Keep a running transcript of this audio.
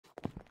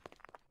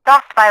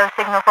Lost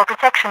biosignal for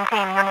protection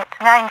team unit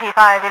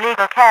 95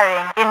 illegal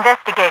carrying.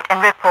 Investigate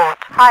and report.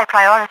 High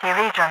priority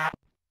region.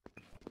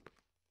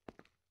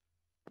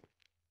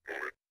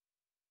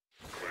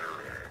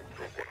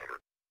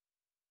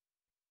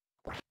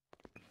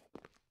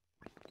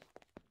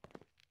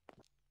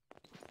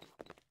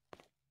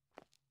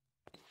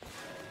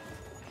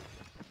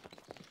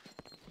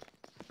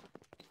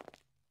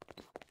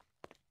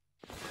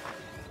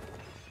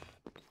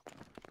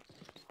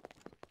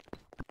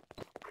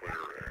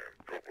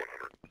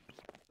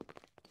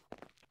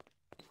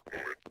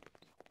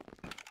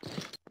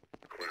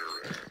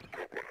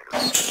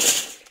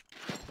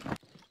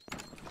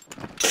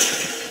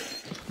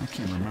 I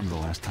can't remember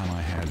the last time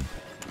I had,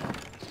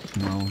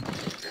 well,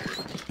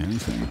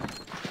 anything.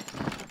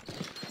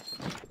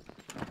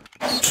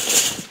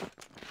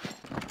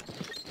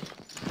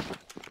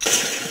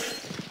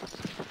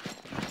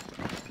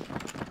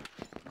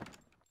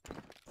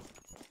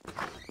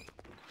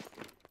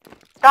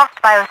 Lost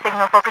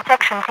biosignal for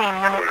protection team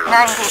unit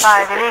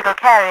 95 illegal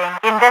carrying.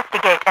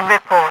 Investigate and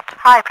report.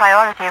 High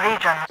priority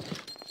region.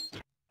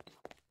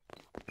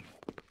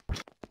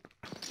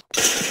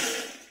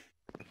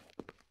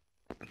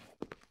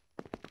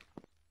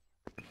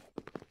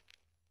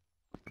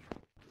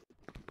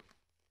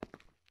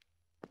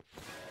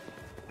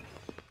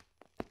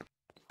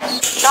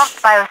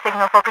 Lost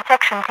biosignal for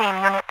protection team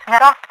unit.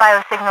 Lost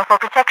biosignal for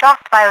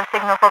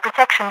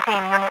protection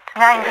team unit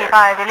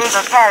 95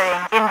 illegal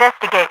carrying.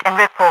 Investigate and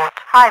report.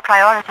 High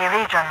priority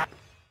region.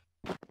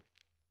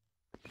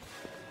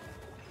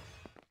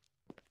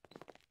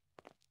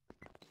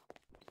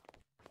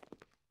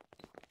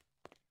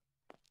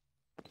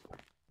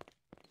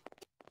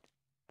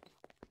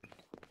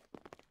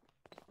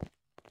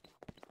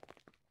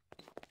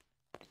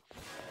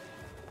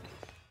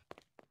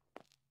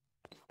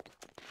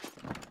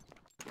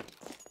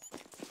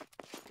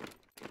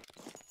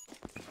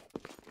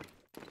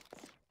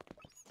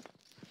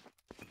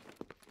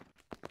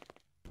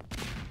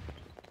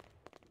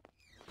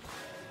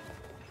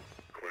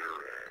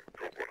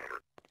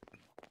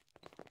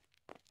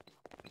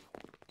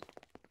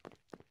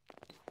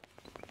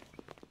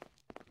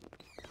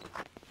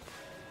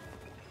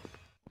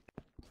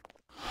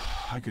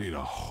 I could eat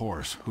a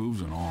horse,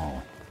 hooves and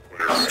all.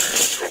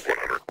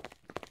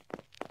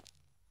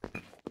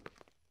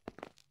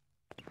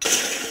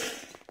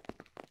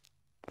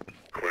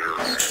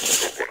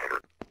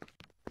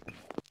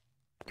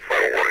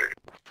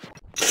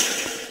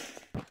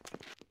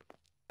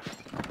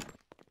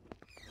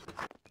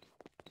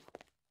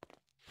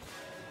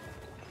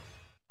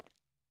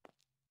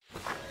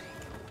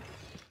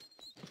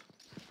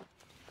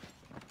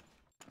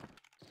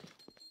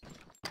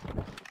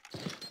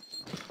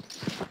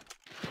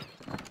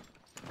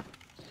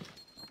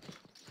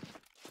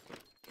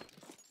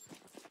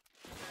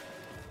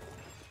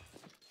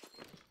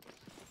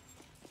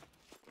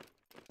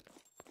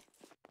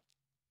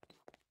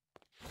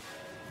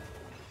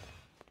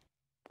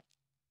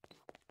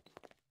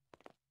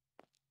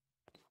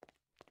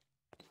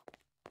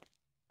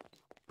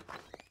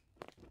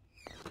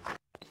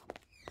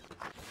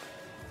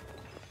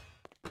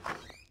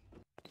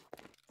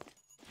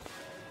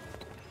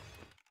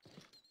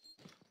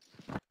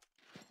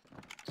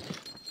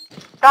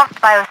 Lost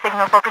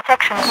biosignal for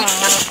protection team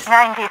unit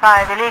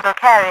 95 illegal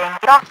carrying.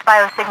 Lost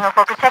biosignal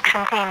for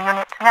protection team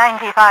unit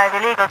 95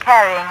 illegal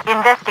carrying.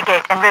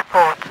 Investigate and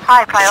report.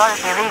 High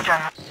priority region.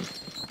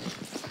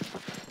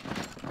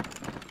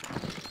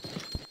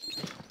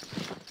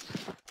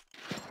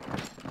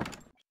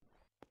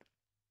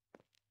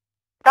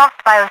 Lost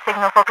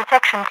biosignal for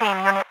protection team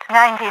unit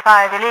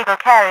 95 illegal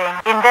carrying.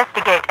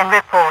 Investigate and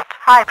report.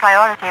 High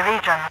priority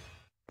region.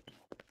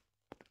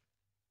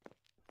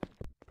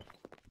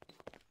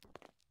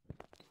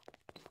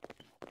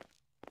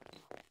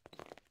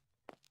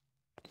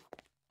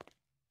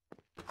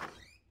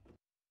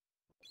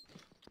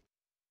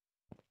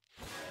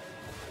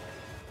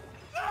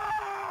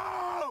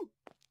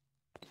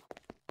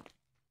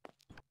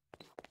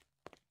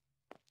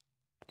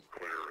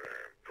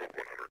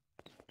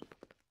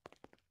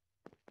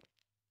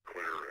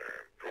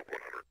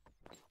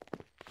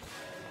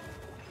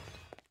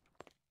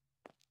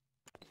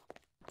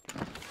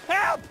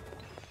 Help!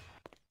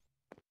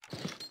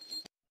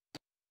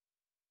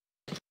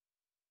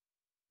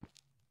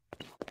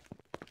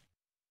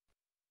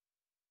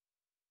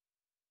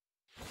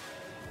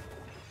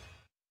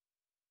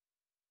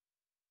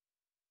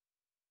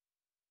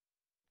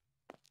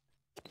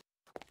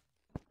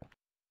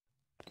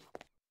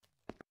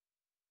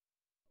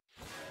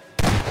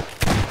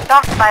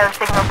 Lost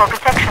biosignal for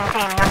protection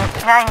team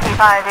unit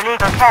 95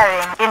 illegal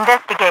carrying.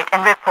 Investigate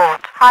and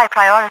report. High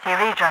priority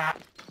region.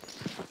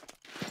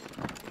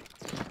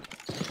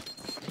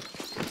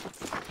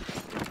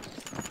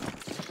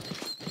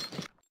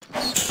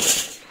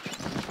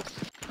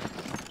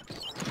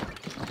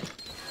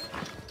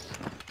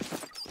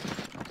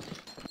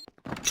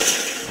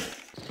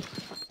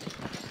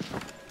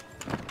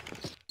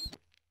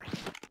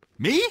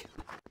 Me?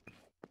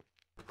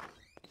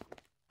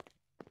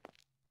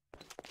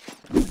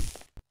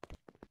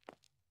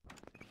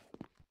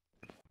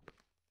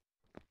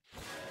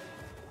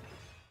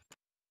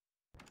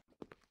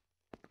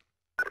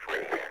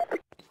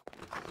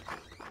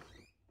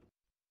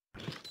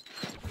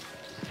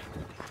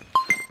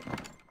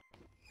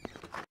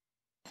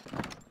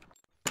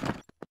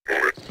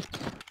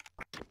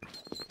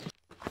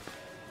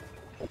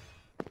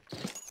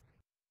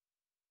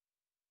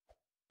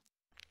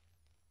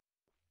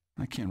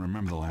 I can't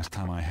remember the last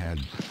time I had,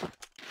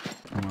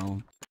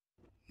 well,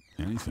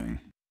 anything.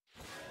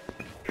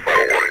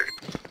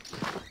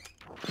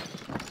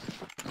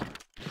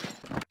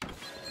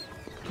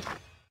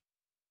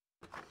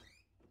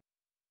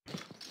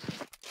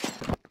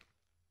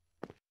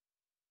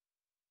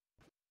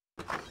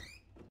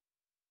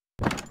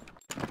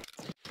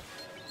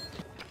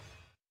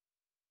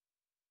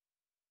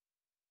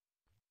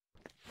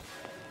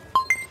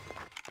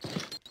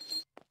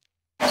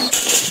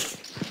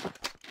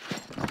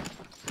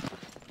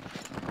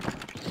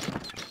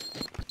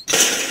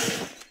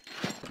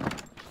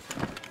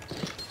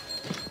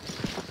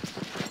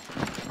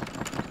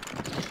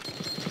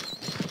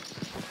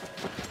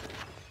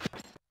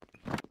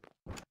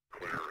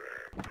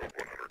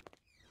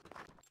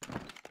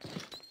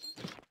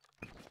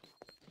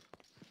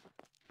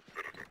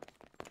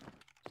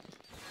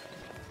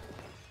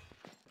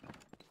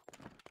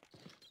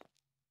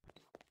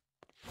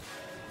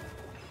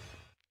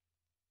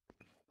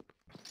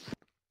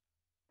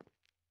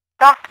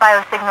 Lost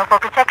biosignal for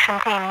protection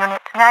team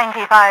unit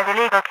 95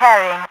 illegal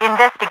carrying.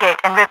 Investigate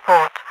and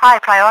report. High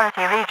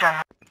priority region.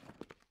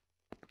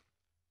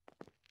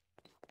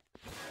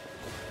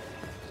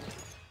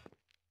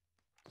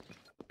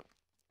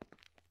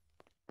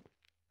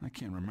 I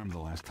can't remember the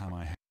last time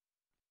I had.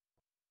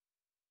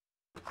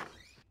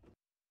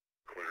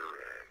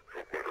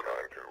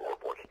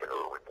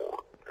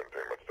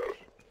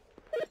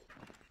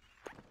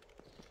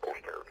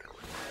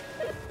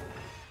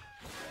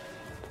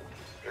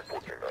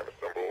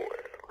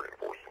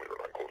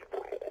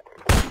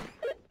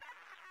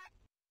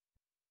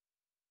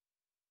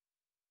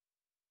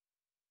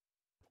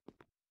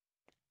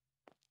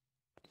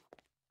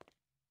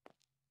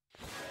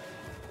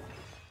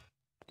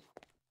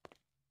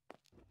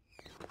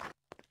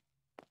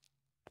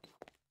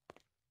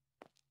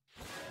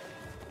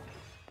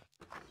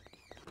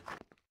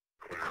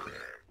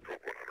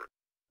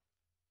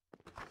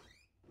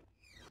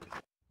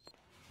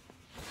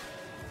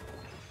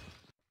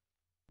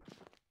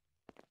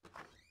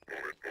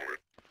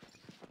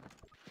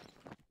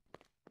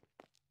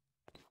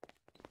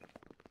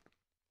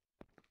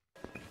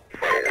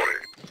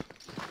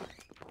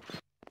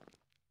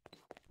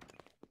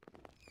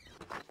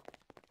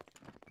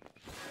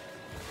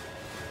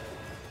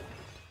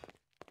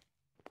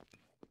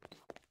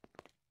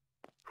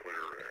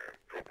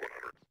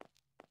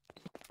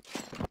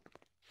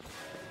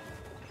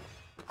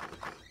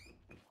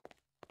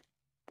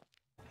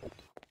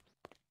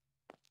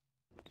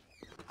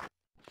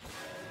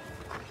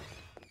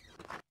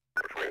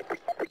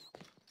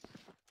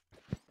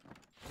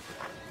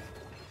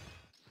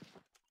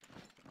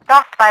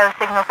 Lost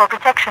biosignal for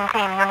protection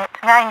team unit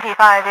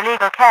 95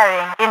 illegal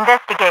carrying.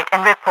 Investigate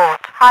and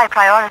report. High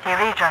priority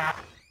region.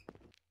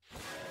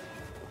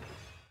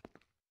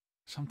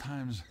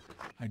 Sometimes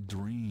I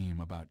dream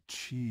about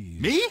cheese.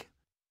 Me?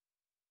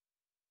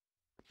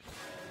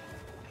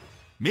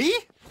 Me?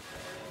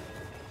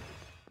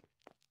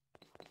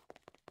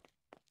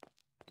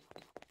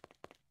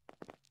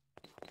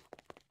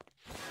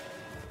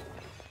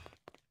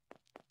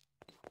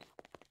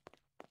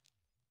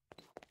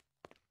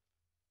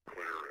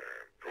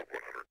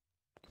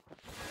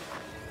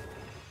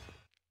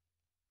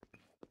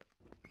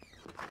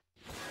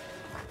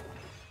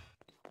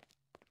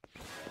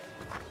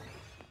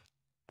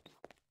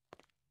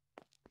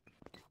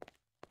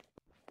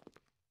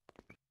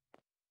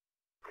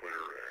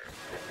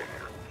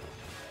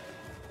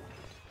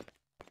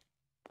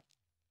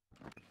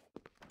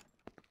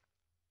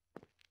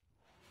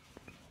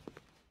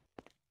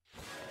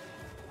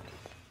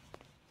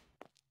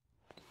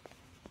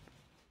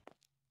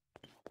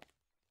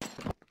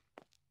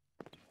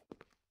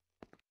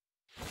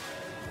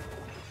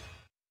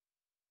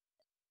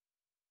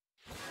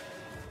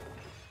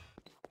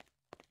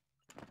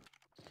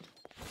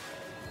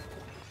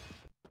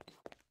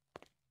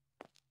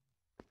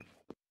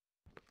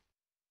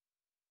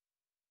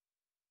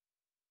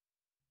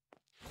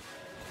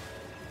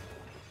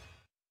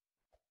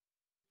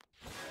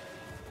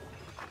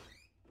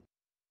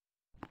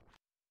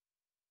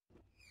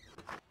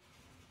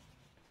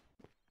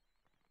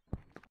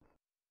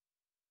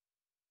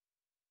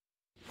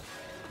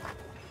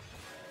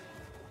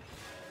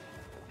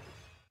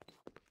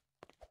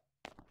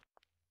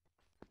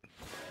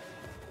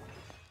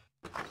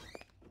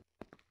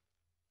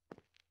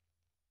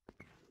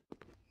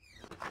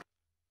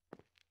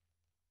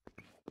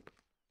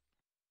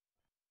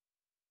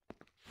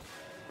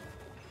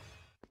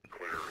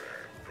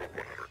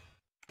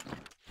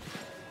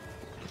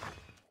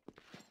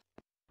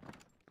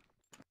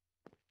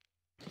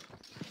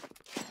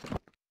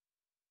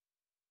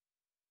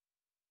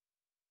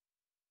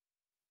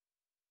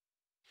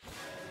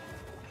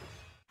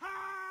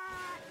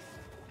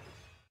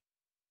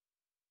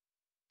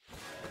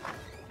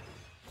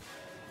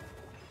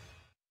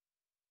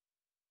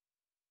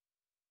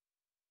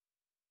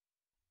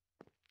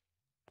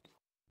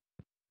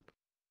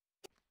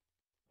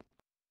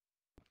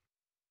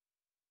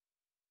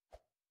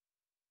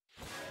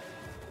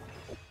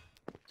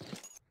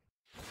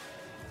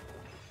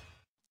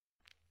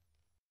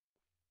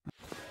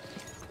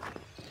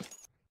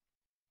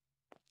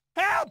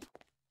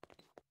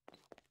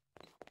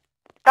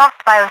 Lost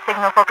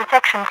biosignal for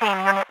protection team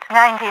unit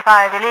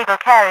 95 illegal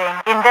carrying.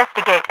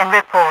 Investigate and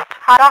report.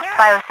 Lost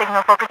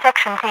biosignal for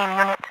protection team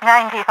unit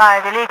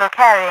 95 illegal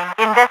carrying.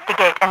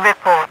 Investigate and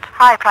report.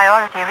 High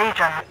priority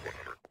region.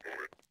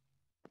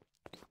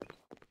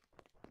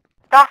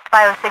 Lost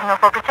biosignal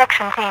for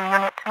protection team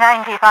unit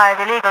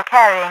 95 illegal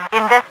carrying.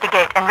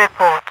 Investigate and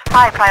report.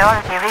 High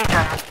priority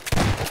region.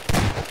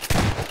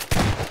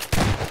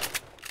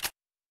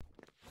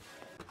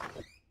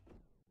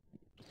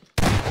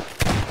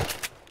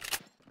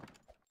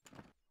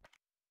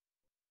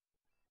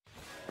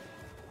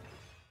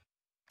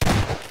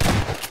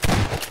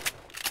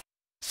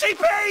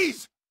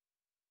 CPs!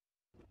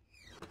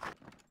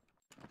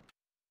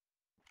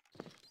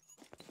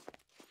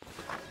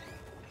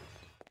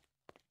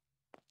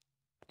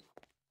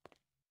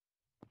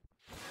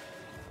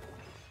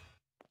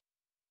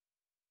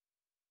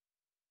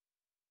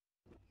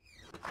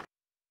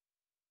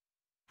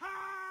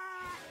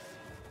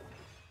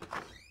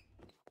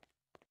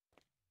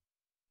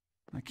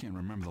 I can't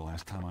remember the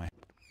last time I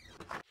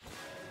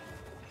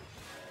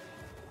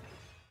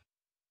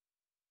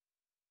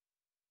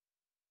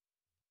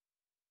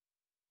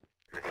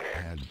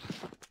had,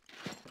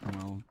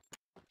 well,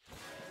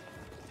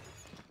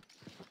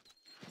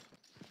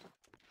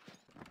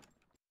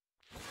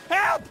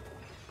 Help!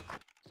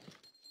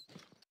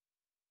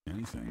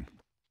 anything.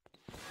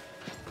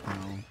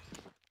 Well,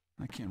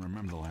 I can't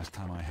remember the last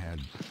time I had,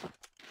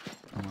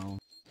 well,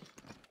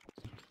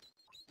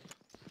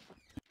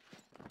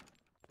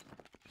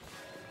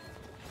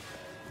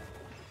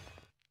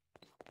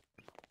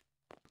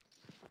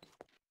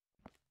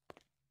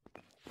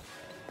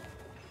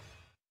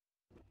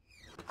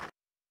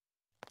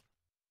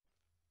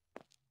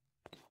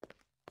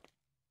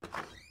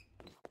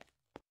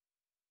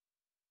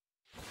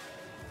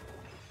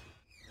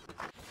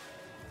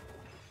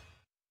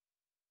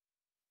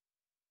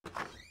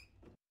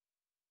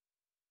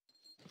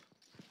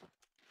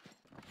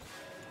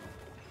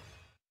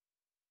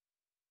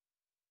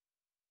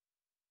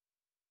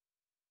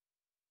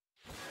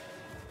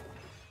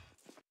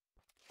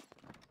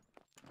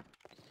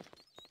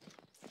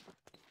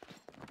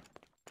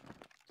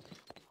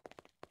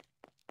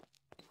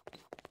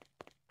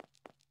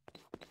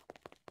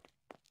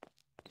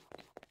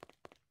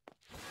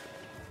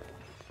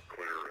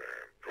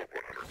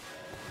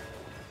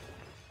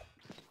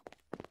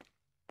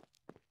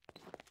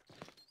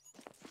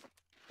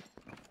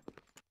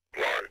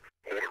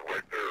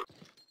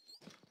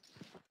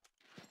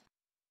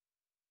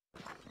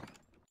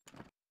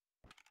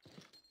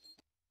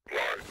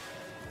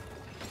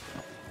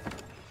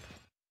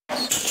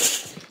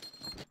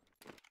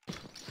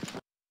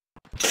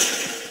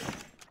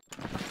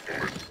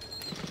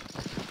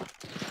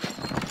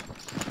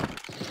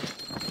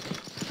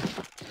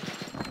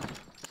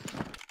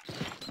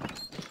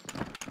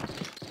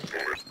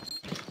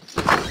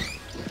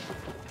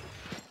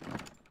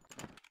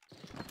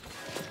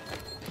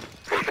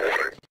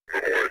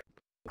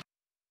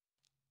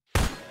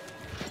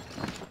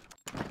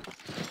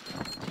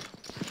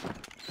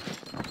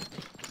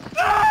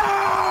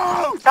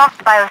 Lost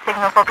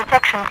biosignal for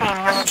protection team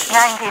unit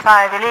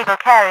 95 illegal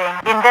carrying.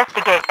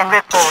 Investigate and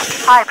report.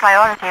 High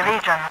priority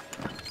region.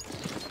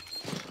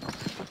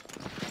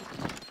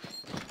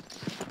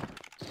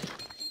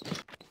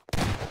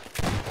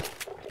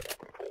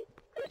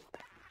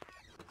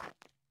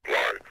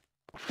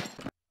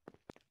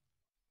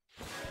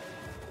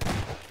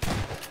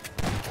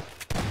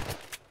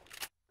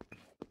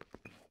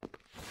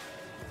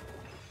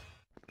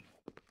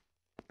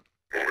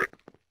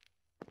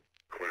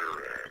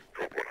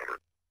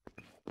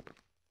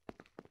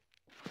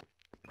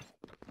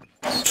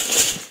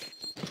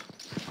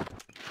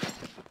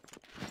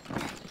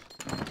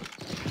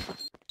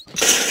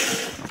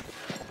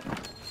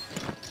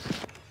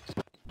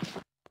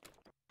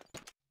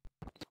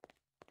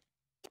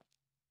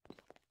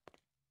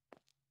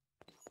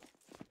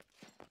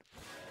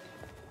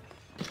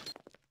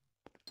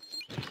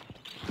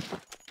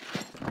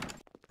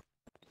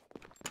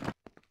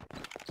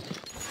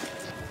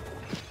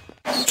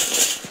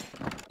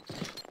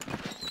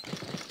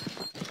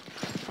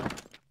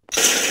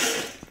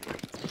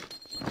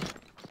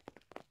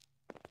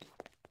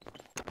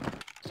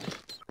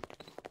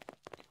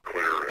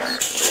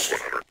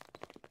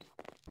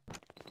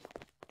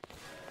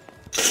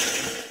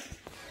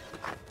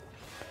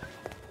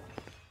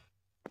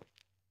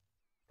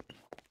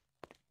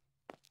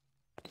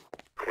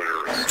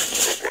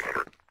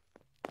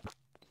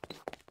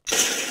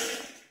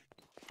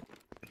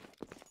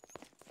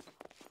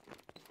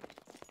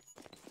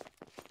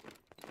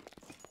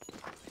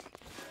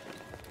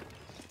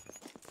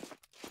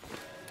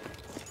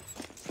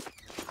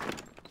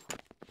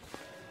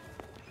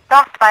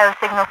 Lost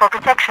biosignal for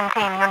protection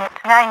team unit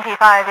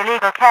 95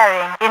 illegal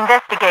carrying.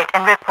 Investigate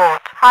and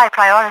report. High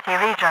priority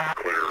region.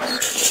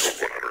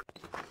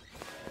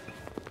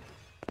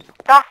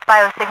 Lost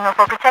biosignal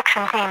for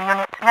protection team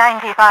unit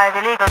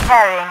 95 illegal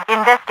carrying.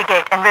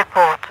 Investigate and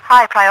report.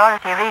 High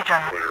priority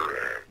region.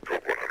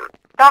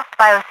 Lost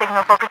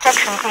biosignal for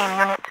protection team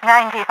unit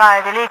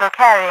 95 illegal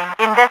carrying.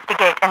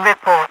 Investigate and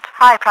report.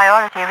 High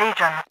priority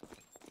region.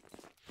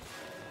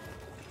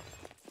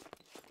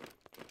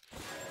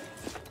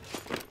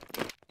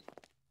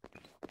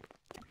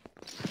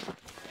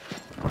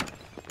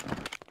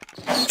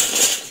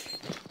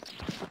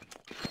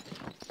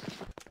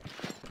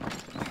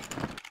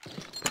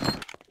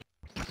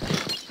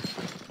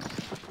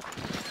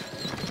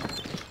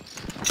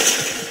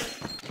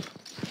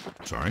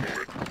 Sorry.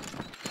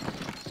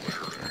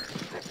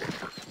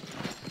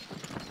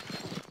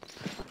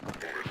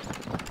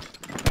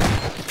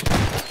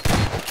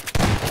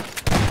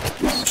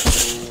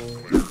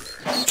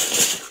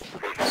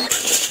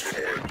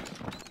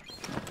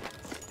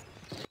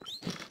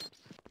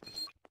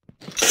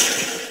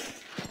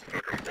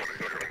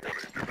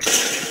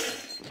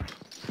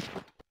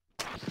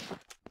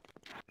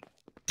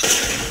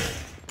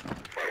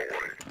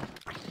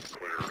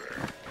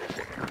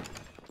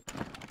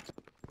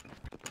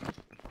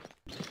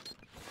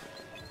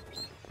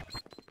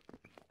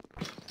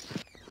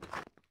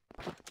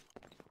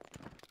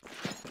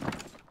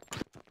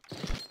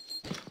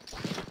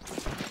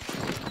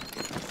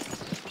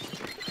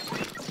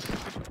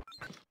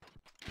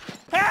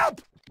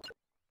 Help!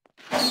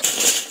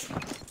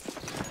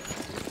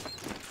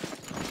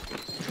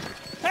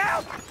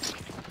 Help!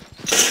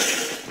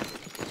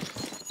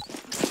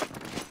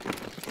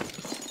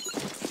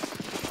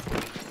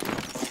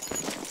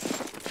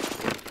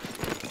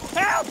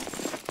 Help!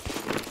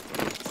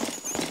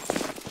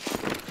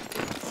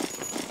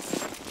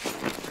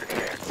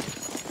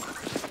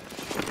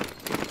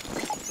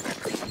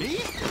 Me?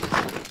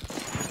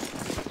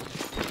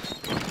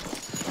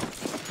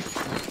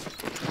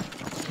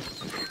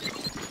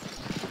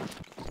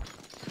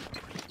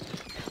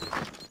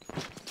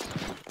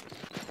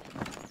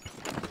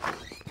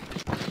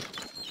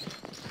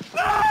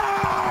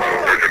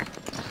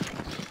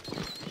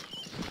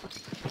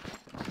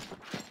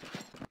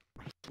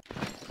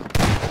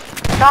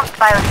 Lost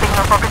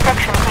biosignal for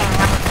protection team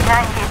unit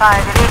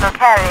 95 illegal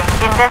carrying.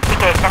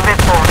 Investigate and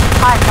report.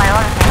 High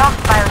priority. Lost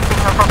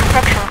biosignal for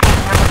protection team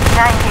unit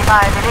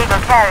 95 illegal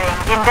carrying.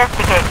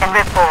 Investigate and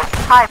report.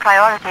 High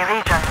priority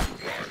region.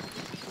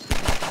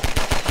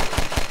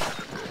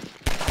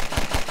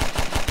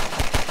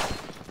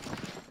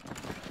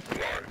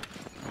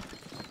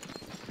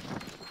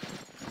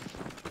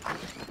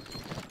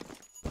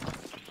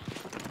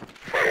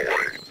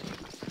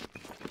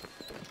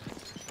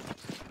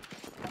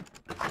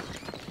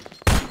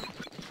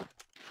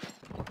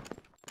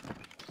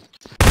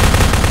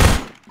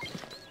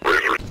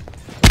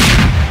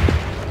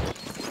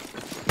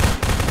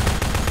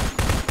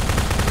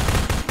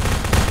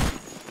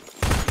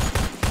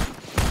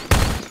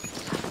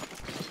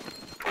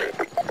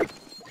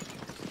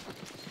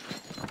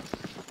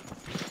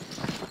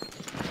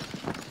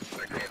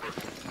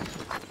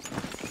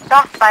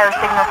 Lost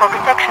biosignal for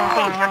protection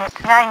team unit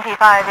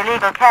 95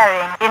 illegal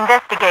carrying.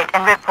 Investigate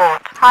and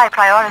report. High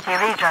priority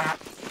region.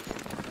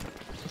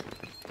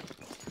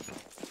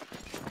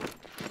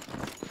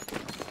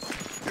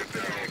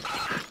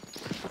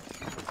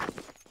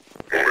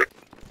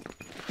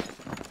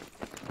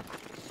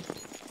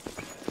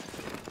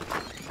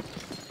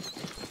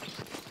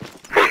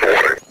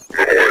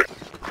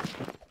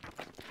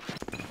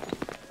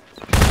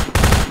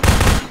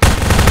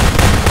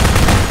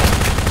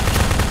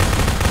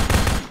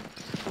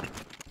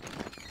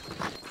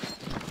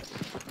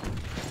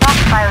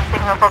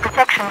 Biosignal for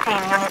protection team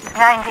unit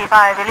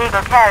 95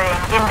 illegal carrying.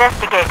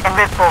 Investigate and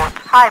report.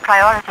 High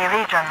priority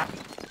region.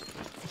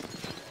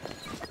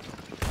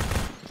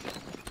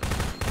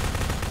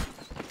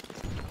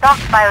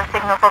 Lost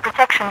biosignal for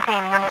protection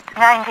team unit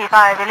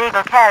 95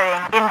 illegal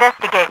carrying.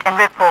 Investigate and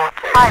report.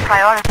 High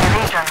priority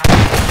region.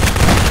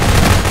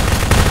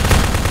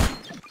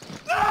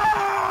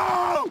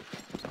 No!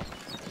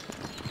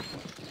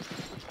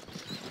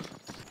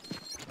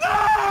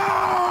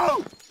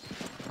 No!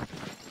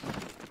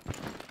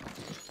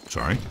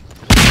 Sorry.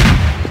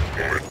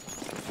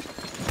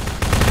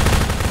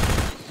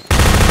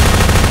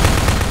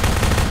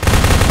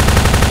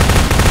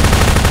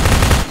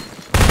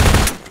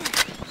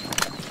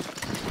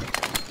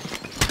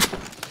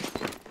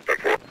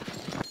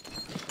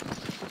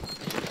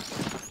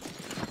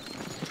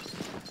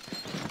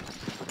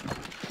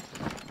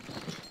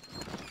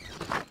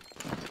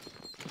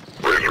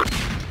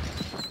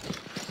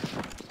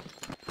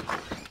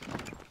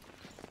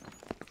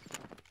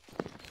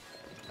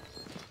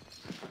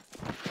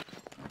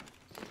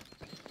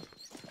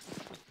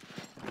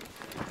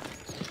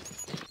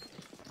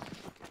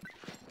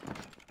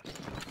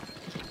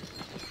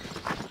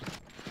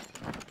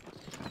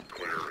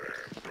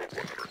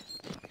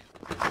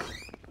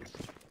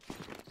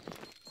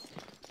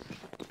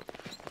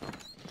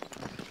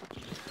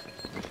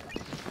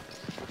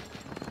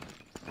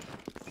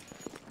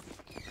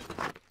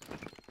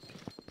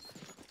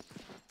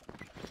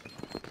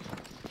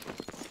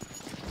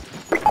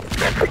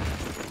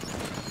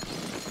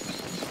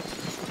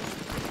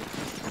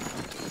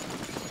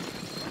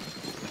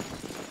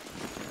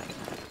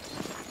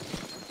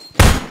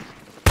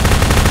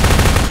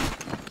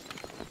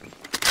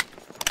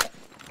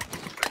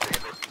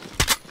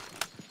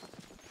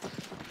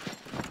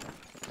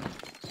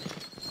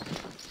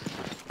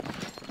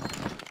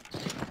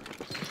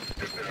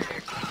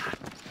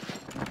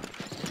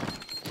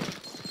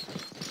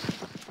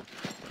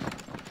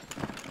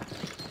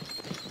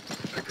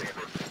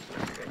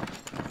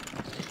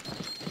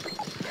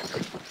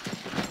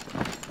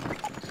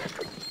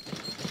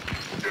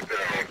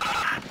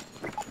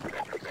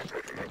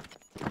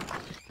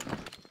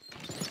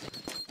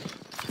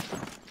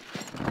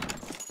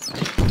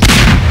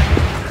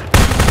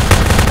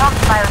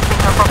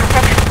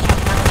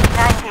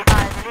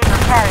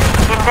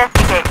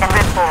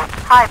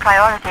 High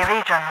priority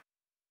region.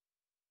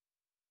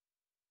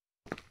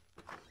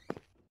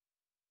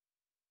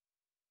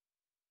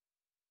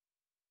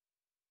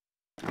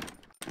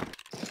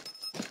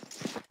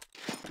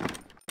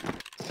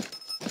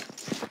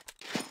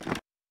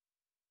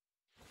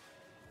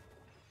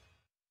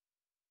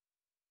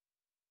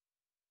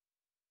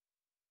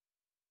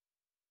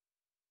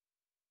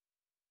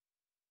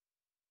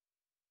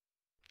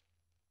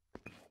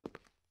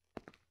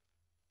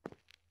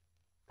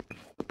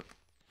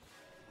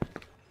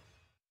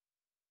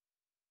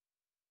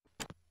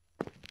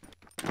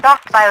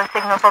 Lost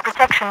biosignal for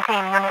protection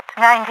team unit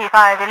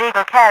 95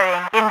 illegal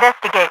carrying.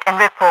 Investigate and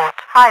report.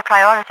 High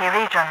priority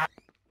region.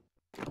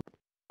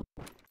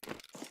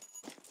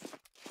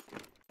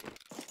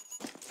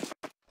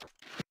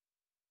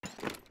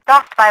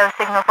 Lost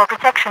biosignal for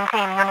protection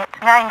team unit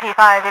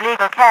 95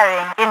 illegal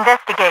carrying.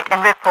 Investigate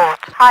and report.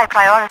 High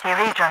priority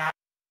region.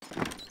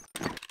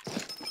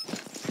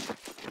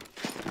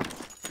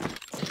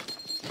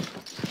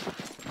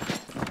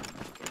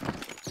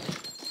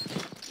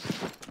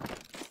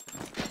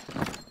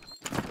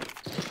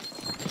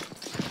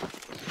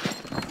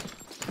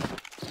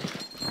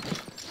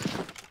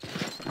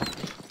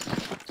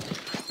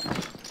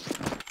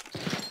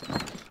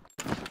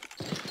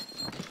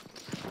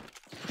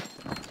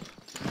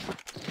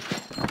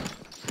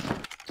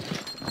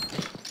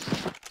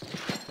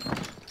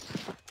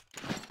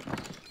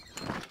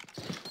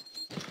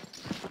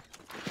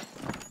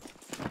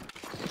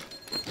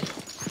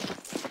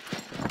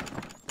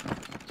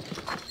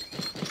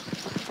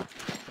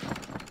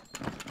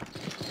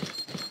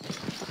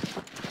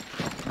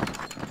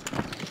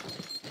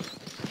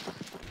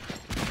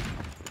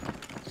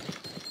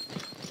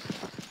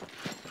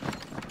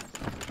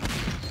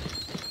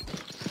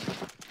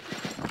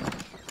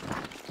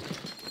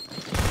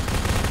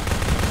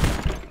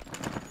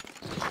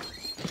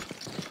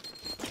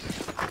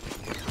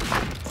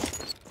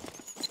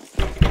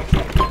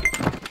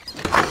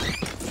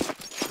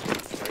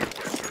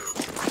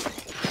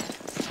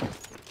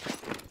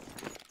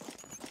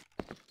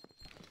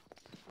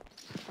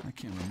 I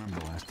can't remember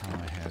the last time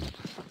I had,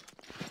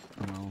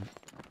 well,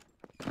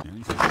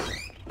 anything.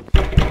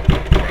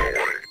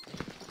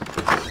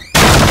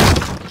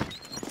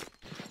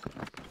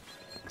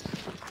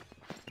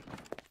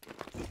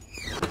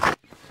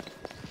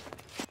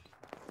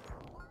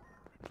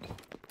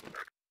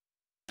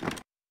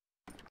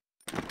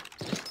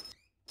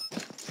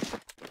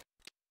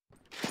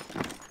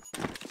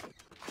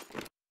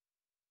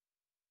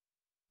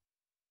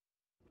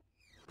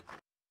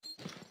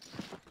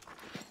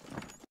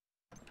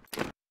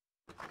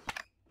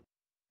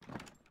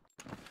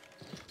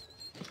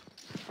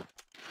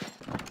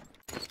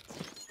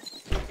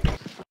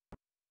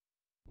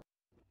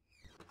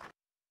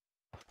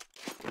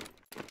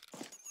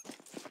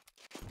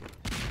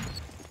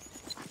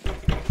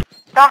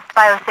 Lost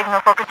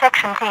biosignal for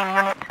protection team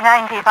unit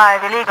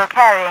 95 illegal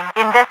carrying.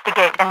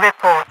 Investigate and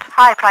report.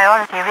 High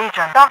priority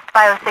region. Lost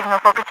biosignal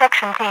for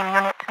protection team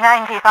unit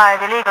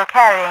 95 illegal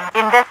carrying.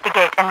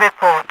 Investigate and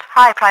report.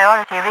 High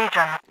priority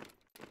region.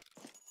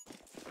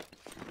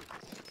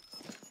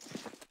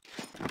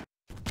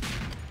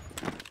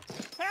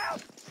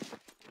 Help!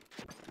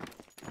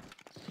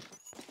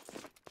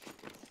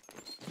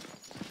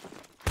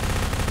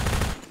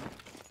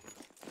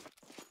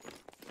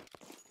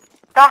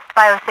 Lost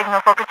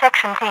biosignal for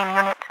protection team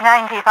unit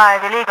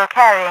 95 illegal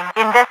carrying.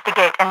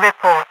 Investigate and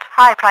report.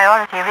 High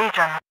priority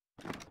region.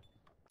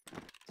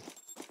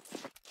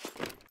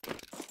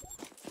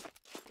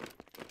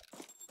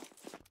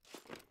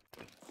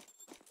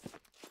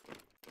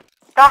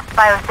 Lost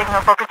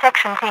biosignal for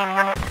protection team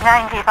unit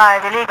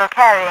 95 illegal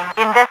carrying.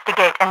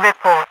 Investigate and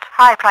report.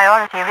 High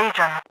priority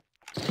region.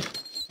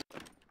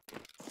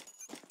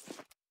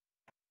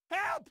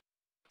 Help!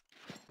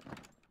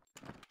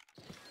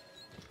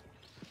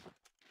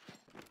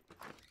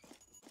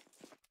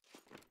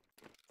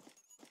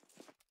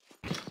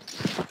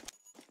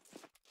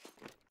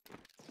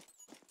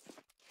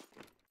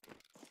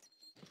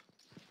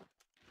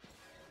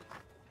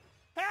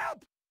 Help!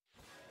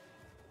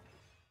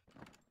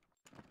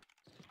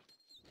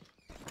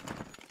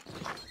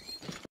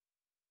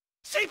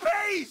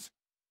 CPs!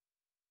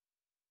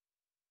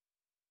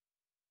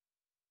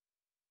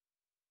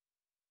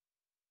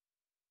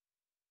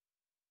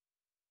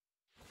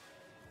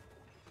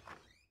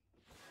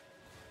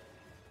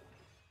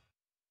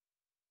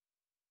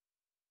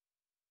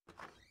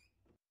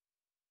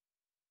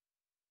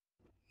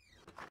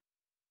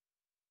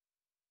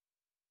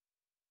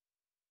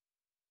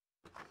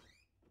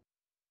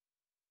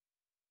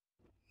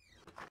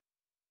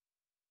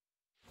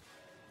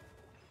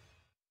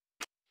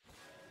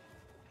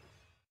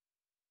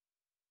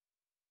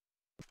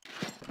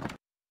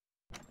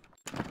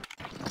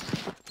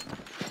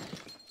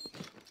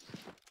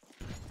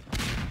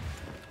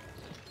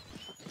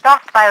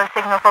 Lost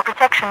biosignal for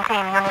protection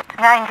team unit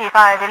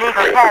 95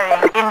 illegal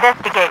carrying.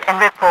 Investigate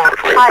and report.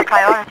 High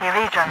priority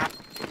region.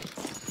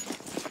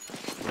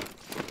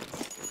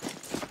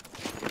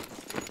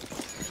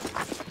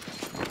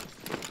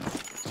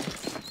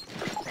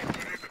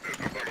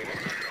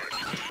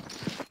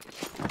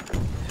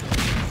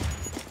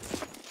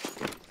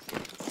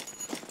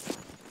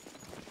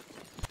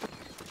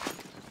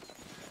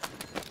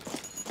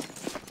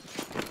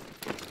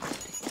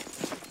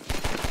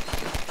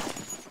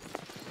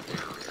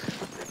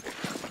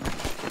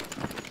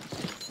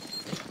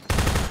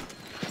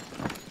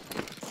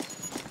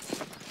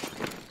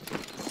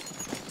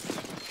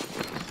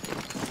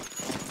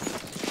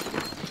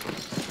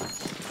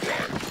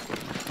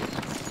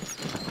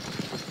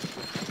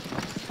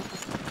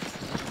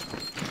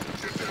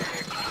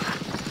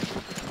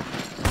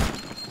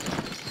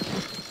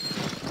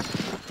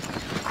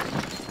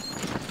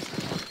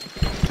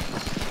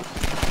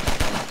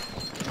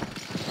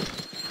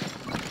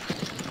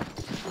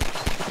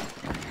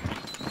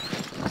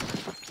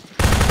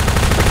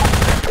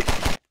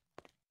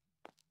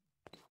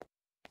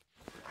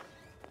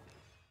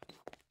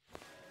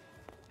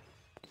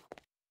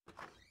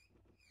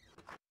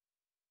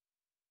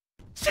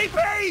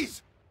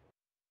 CPs!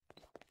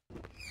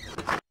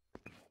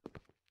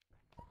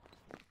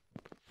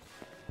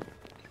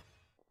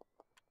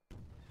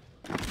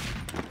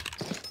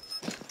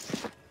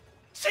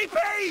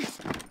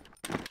 CPs!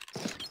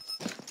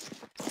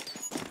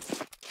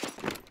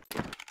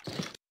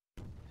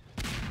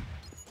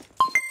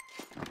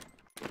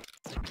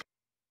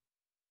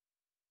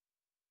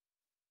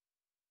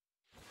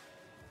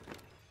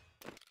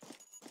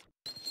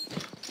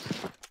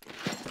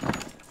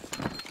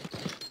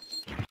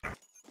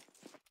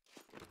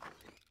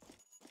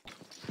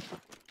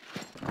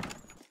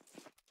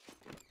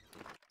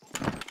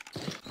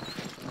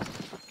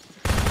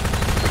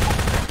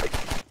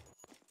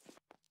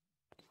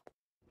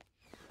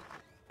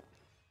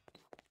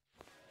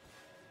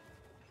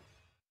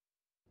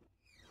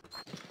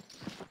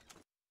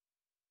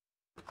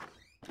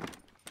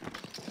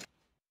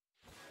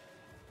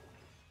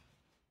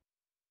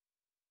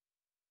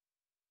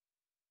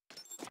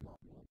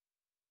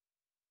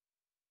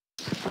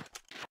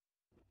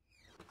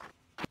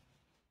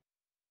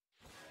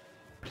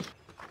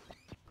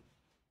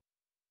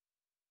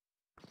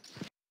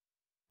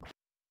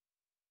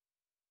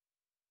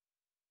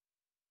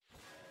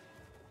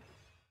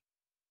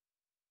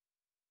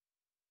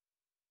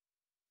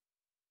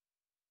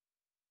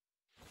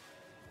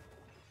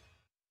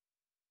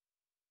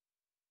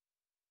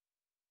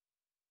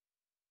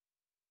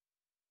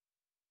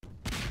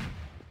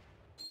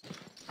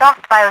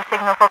 Docked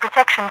biosignal for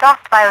protection.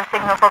 Docked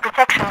biosignal for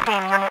protection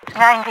team unit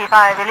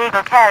 95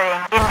 illegal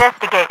carrying.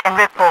 Investigate and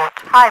report.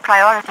 High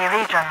priority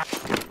region.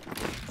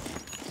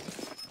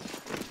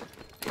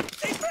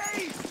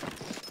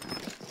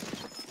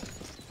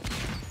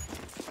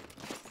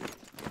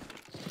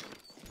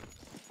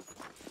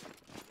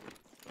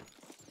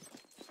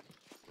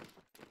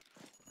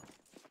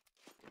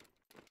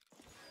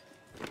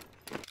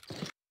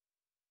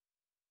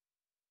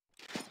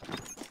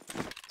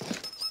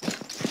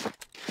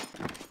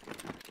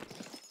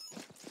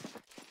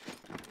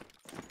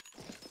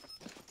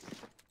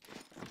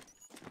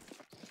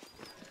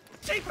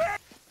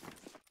 CPs!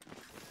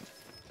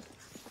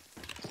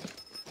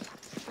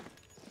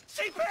 CP!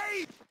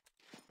 CP!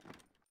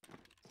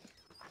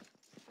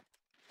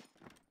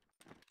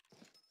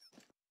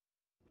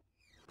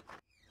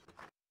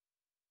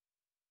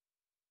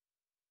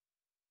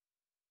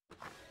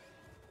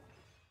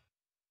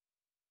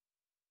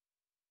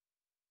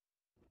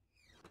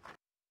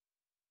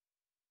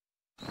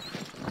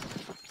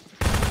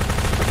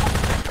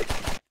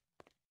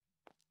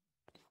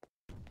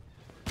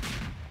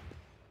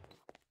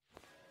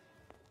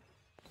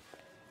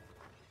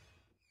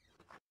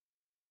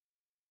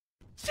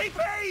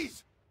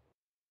 CPs!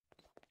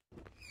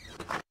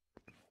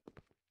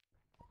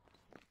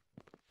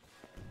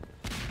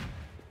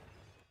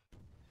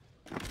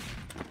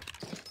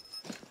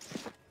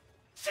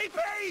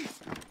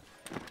 CPs!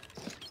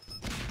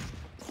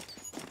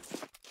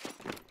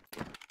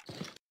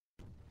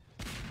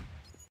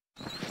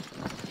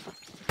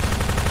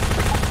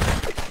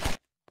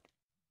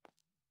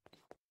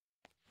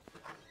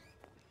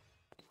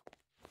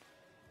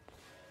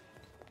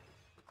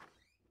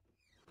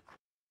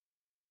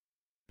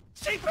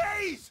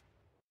 CPs!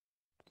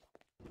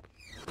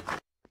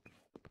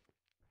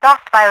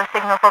 Docked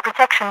biosignal for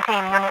protection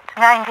team unit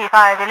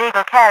 95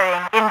 illegal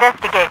carrying.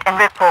 Investigate and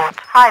report.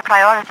 High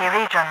priority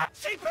region.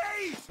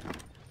 CPs!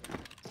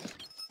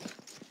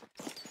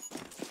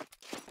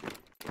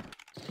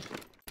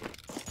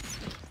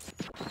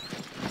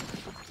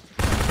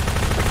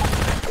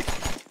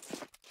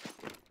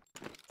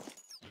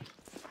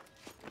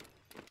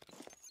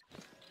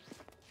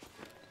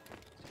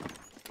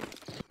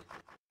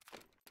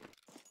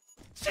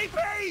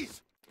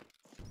 CPs!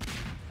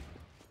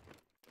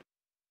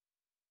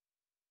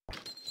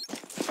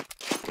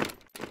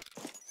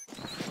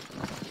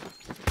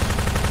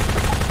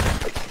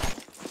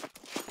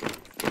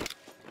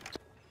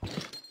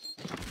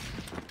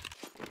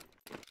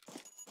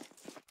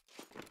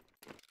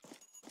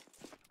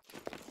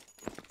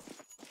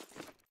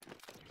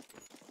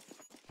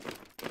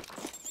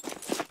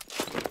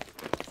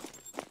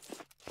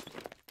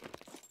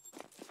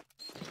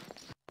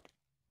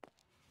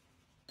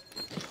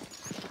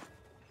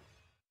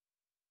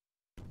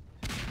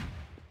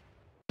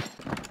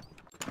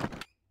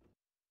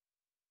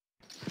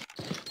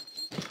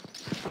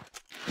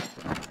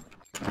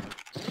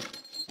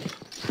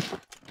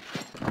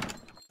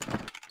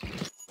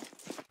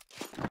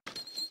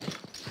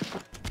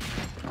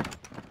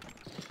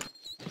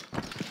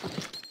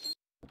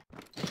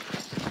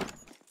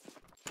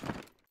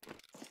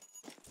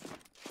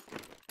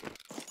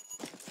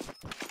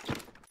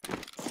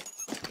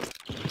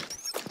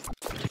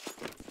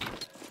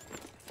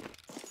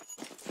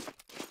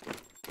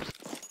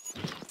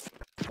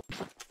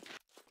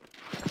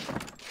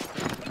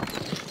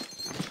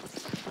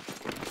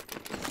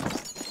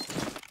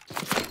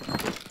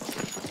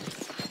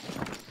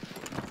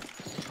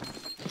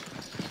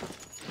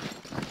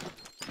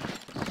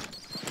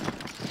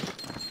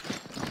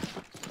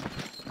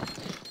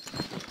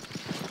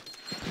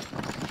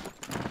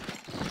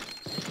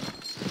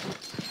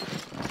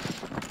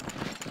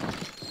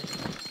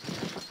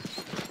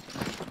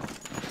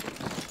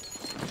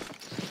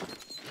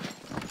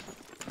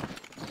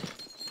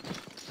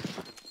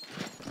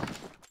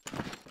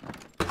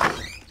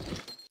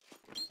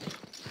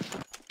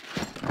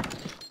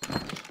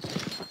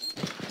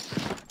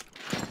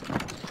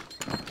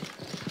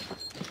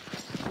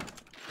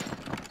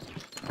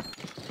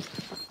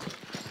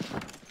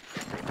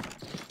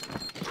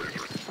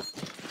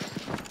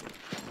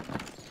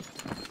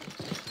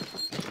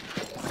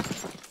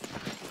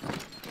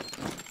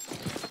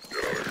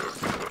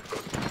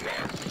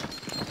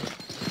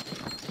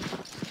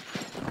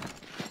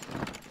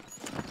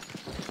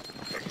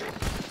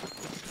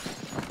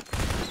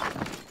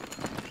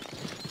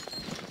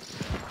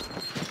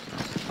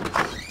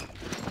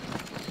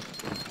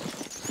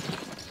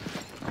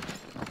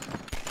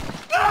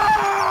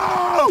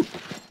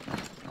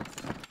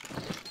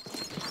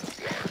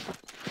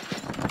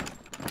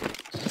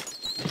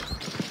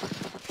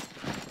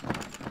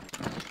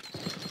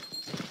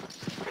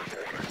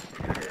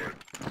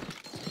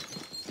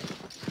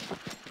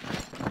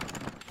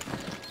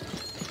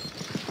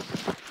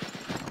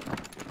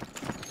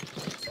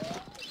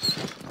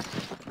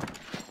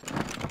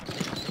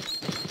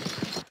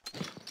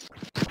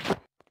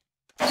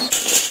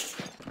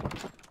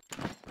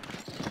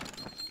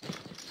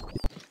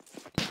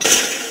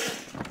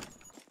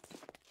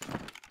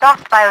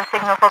 Lost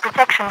biosignal for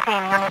protection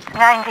team unit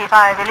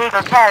 95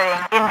 illegal carrying.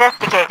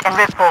 Investigate and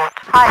report.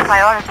 High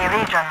priority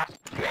region.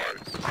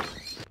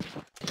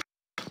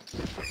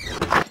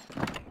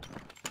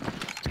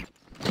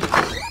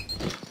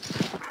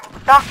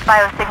 Lost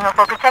biosignal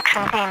for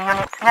protection team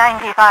unit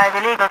 95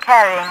 illegal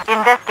carrying.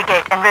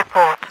 Investigate and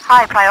report.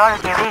 High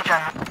priority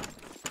region.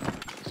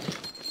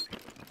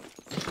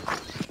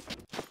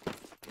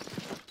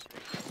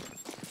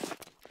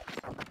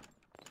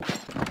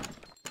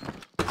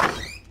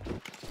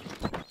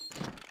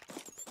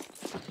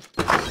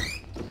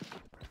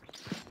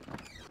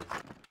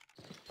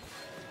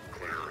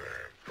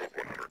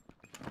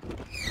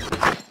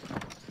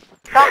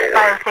 Lost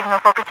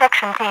biosignal for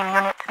protection team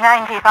unit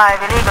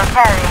 95 illegal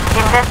carrying.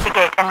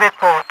 Investigate and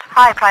report.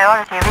 High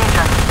priority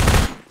region.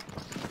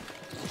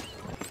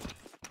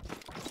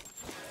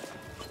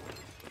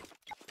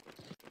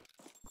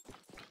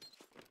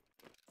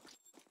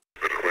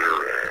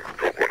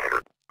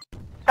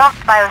 Lost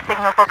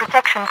biosignal for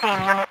protection team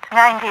unit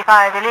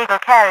 95 illegal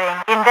carrying.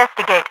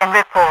 Investigate and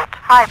report.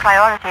 High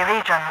priority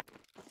region.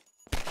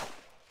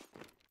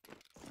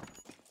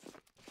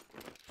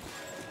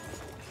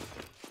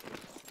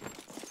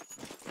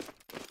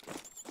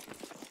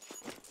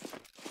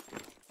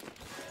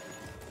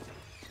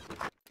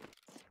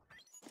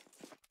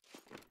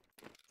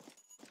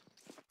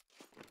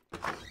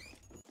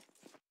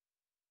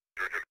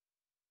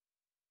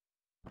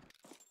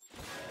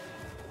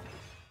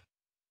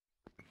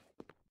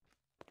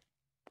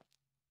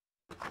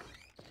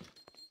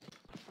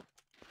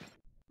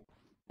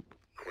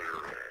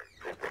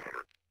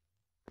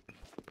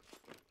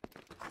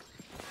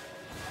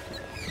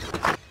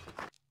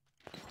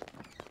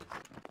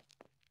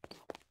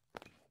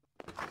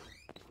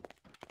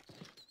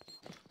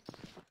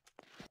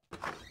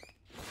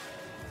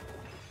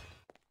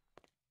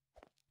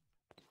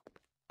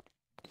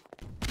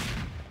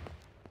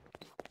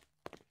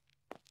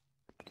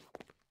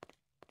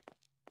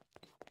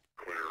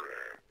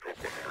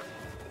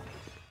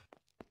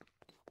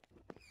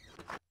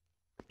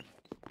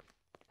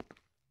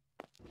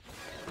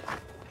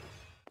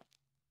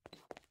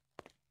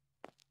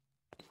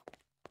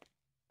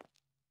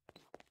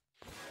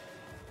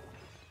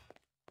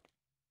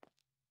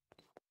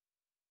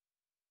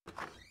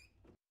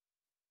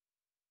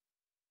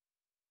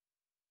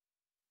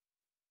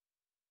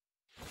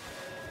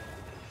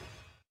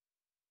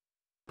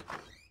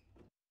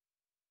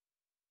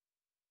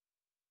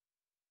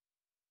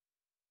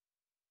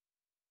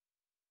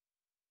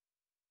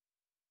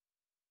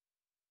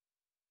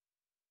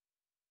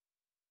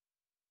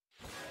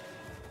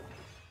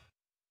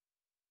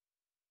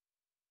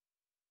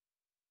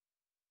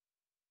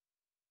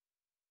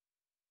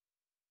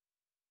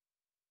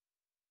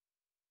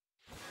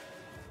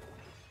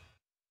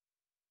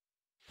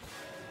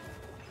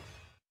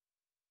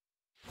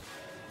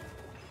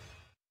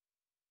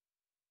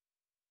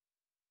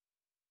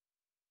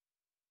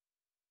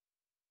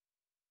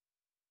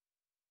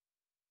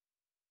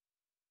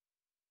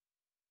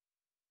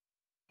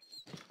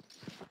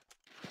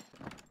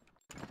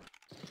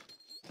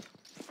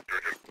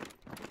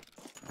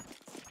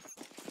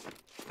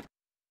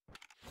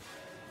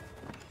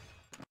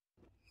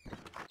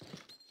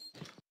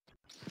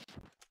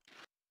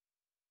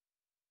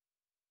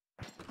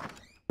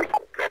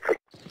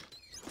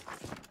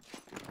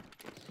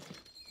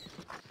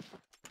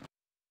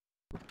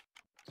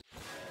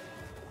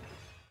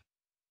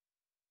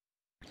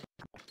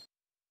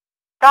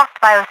 Lost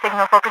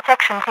biosignal for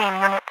protection team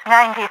unit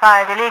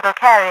 95 illegal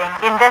carrying.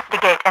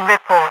 Investigate and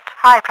report.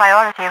 High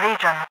priority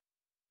region.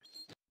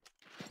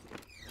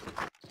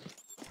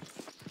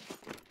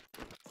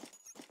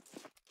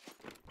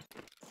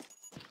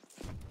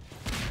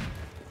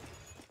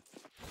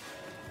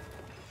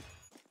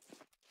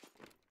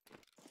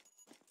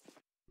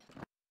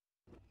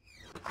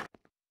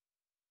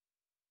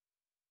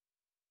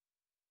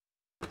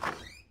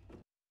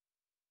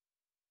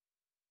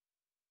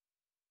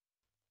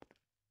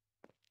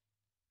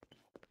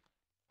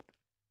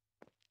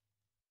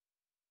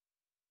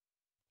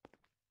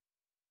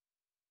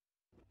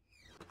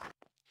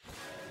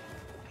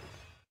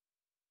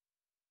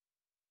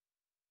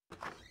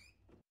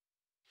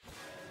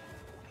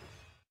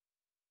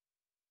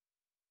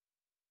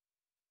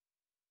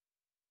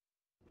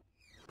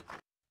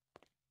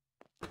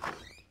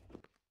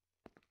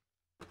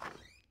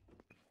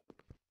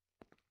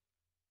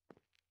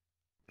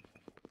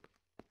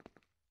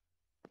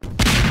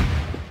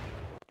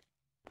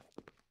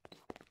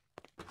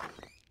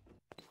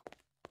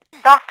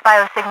 Lost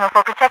biosignal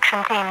for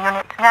protection team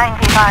unit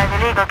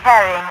 95 illegal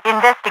carrying.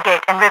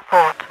 Investigate and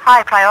report.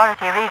 High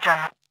priority region.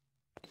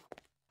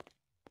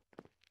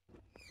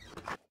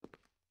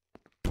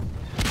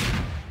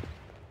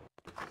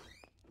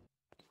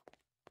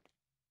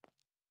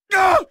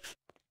 No!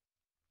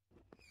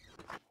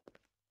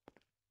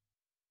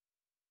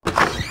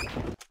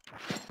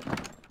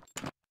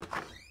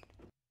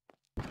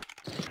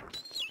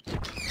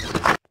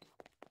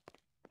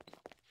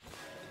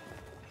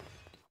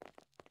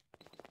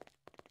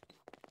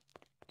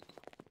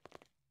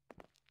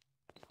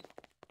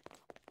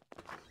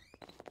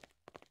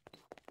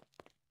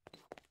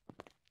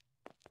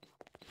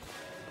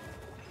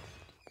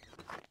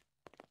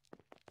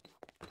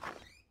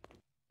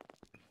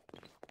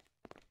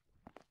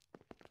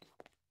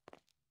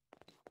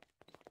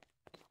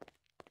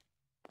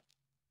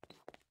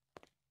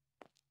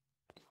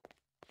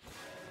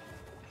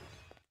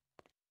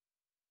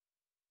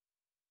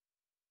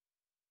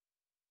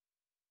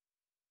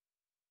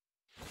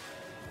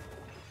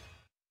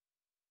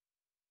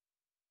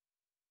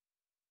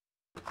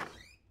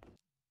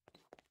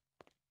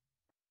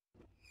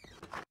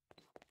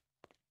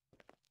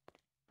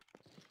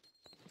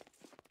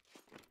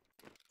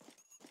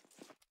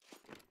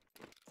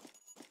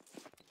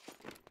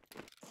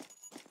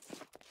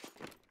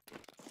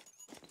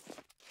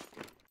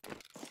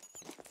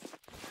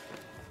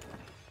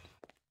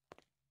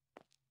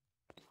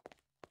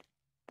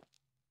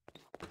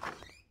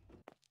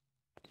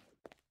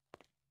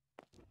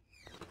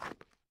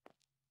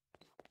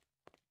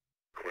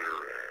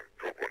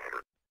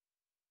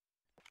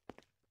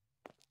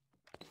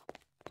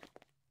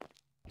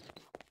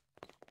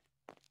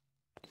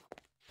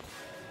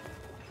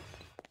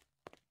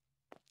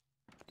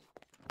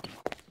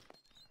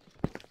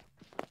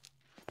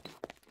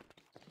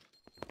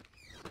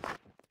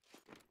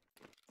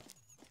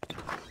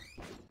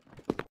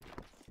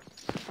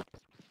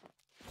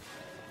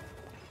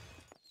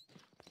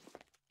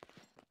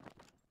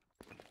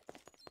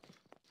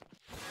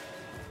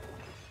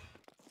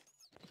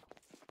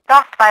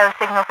 Lost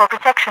biosignal for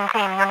protection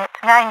team unit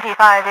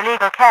 95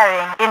 illegal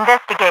carrying.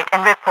 Investigate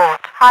and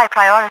report. High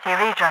priority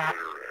region.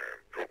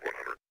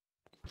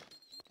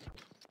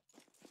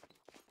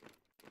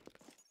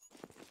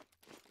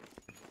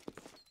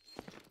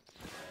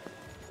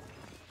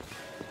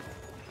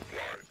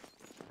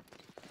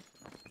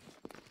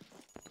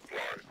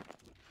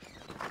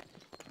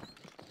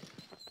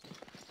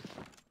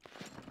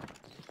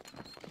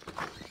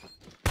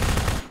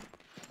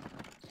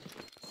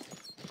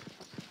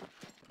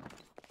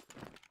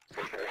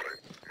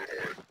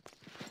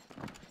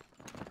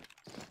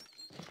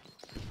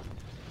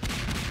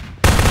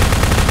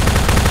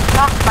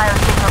 Lost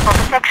biosignal for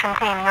protection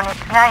team unit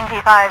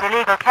 95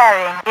 illegal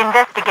carrying.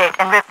 Investigate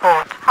and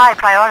report. High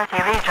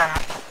priority region.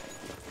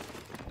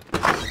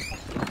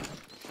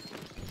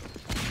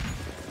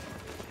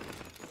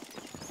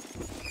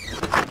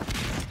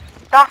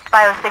 Lost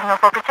biosignal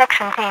for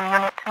protection team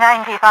unit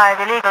 95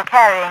 illegal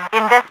carrying.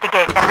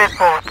 Investigate and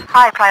report.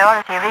 High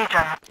priority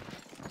region.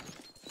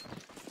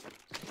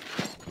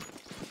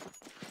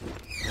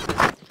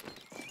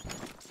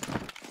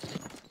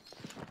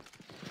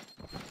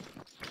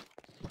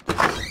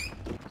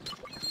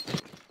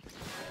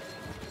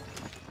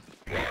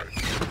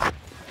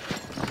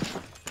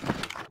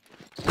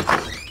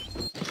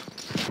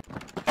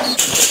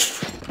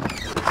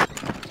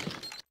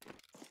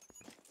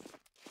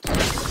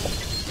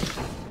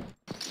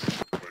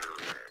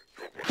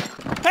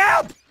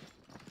 Help!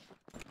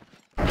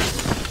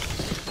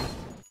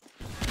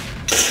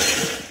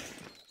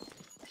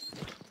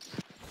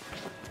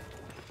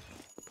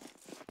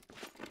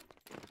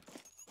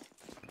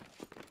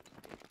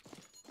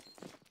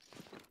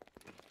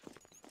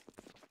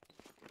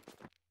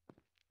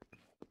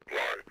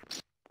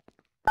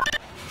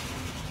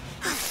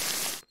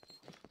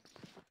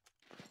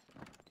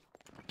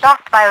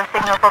 Lost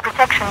biosignal for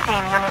protection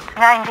team unit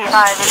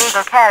 95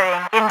 illegal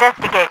carrying.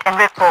 Investigate and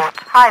report.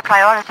 High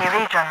priority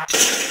region.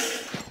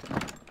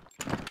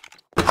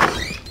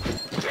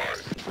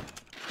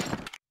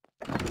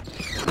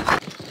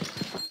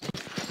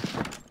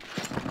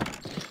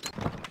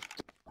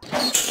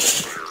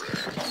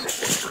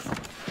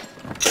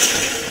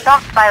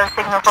 Lost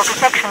biosignal for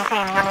protection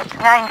team unit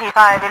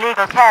 95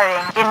 illegal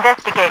carrying.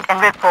 Investigate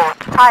and report.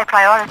 High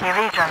priority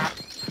region.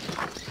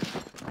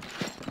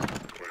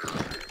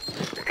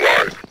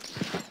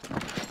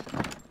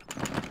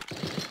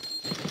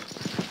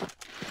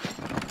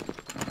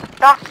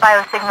 Lost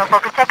biosignal for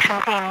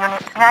protection team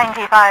unit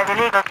 95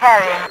 illegal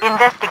carrying.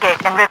 Investigate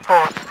and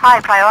report.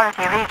 High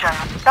priority region.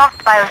 Lost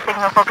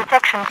biosignal for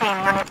protection team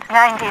unit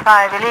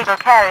 95 illegal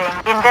carrying.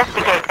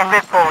 Investigate and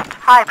report.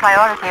 High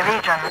priority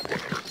region.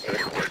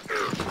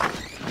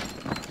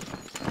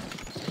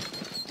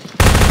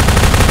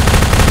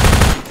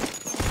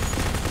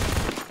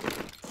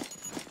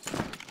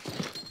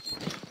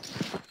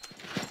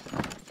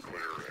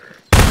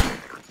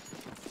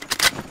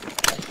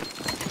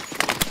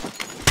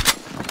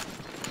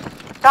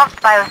 Lost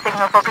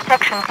biosignal for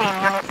protection team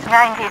unit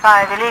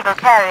 95 illegal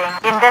carrying.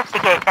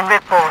 Investigate and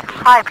report.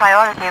 High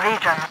priority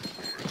region.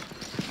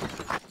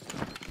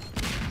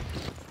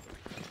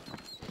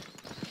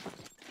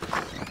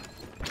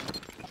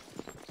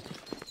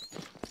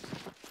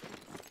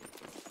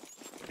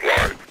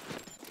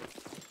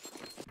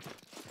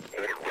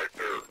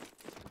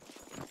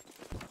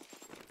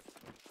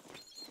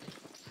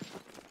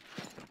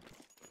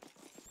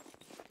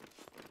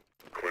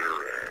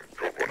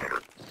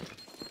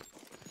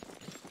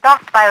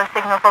 Lost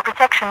biosignal for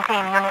protection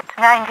team unit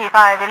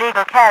 95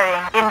 illegal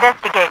carrying.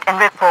 Investigate and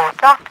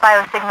report. Lost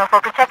biosignal for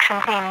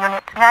protection team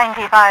unit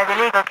 95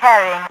 illegal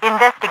carrying.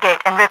 Investigate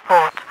and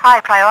report.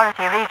 High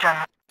priority region.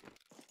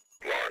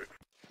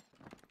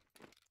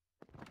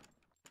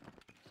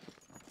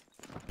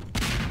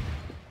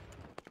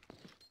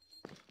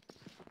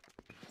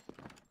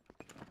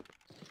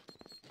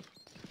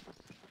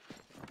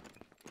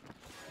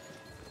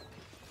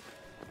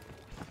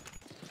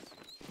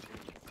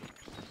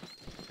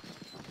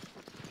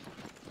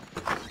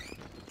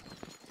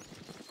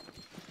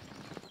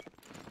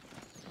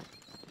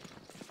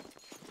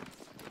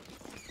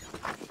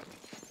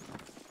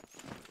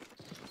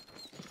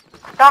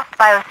 Lost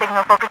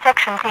biosignal for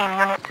protection team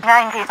unit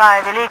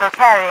 95 illegal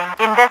carrying.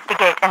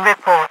 Investigate and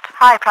report.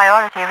 High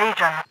priority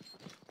region.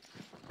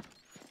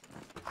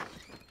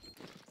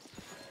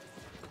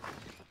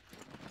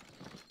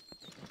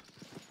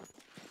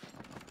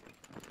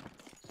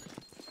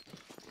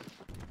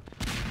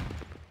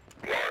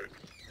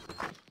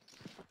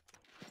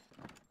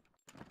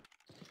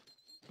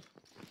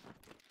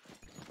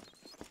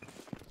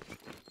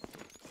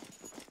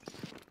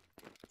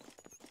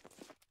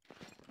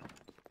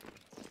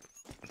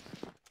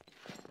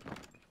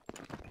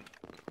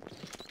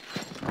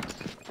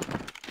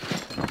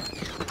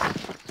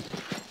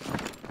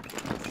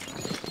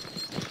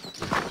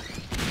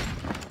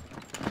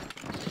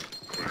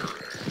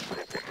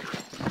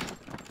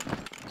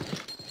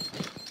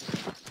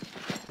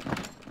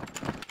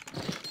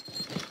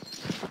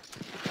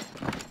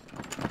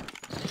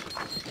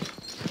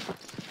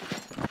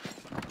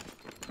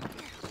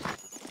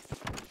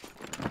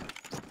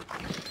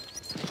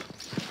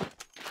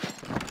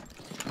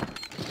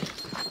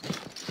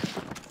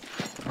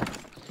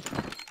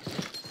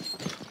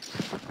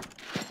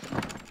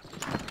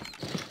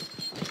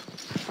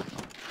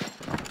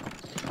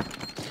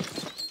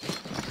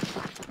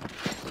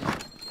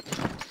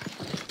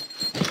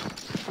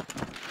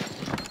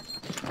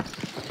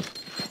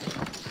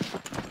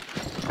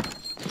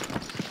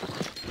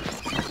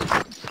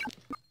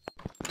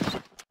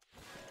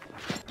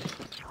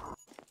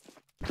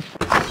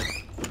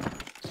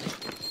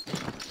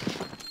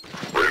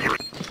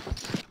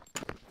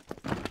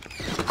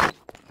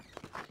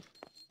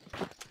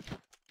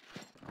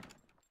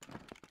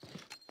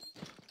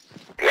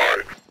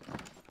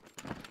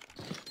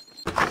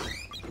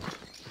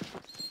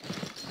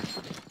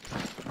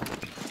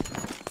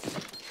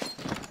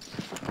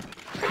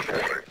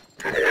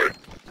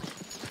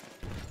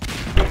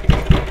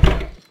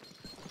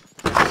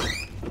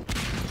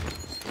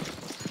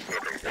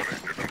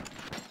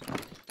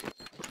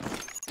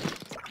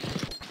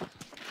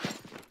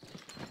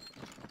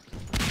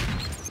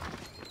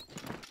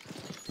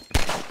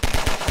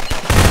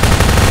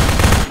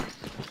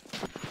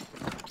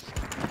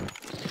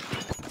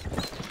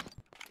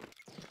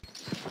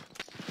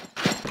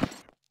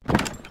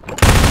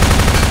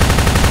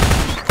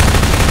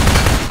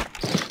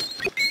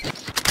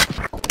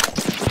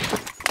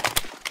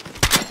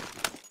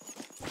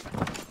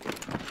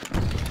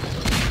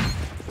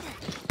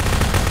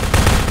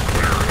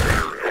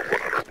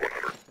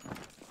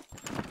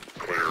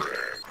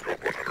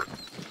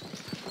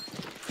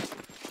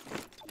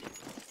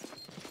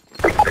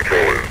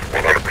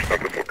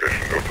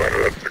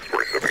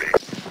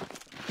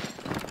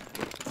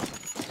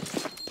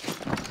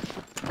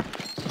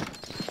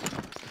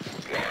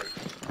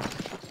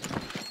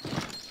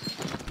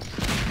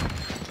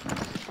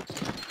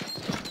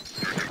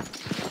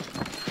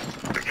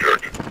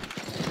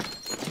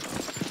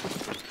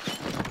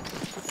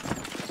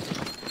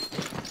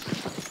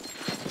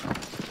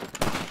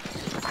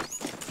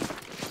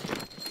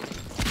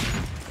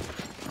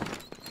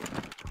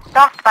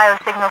 Lost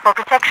biosignal for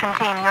protection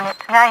team unit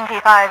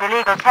 95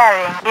 illegal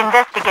carrying.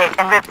 Investigate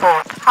and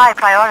report. High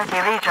priority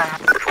region.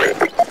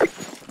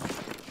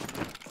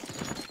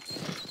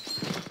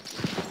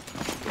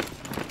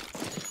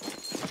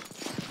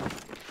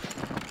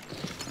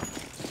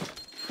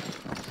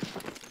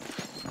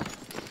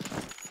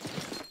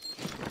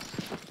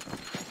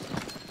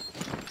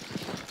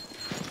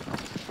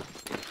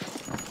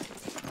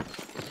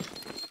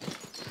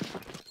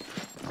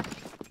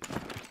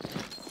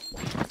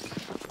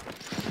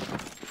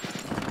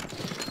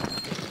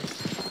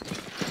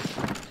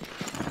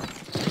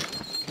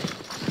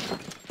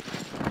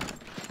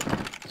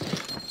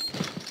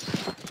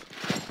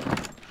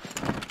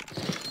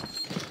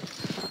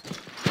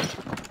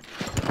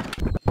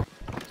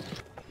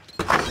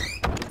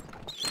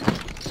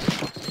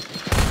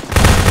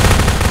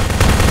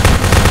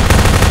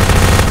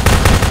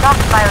 Lost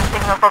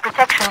biosignal for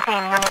protection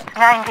team unit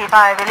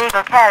 95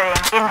 illegal carrying.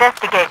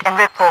 Investigate and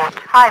report.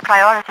 High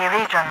priority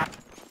region.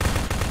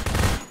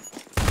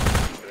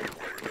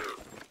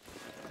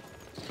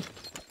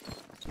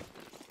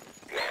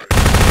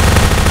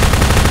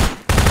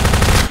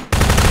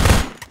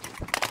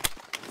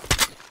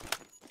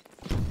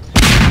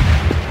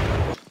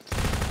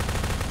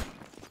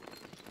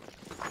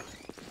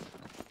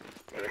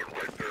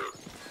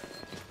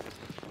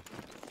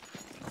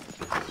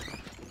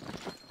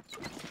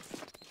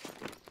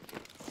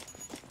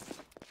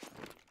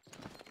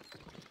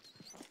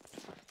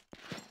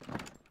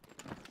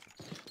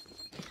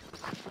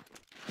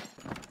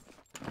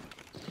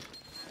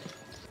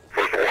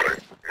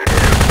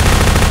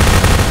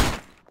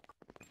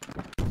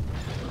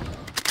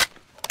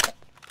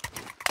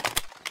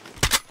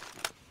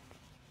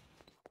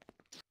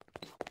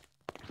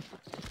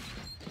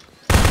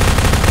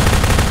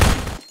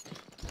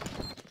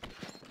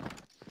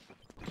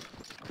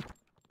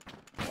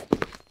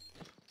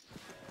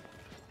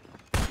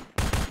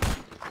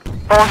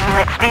 All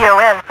units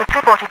DOL for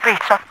 243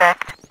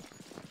 suspect.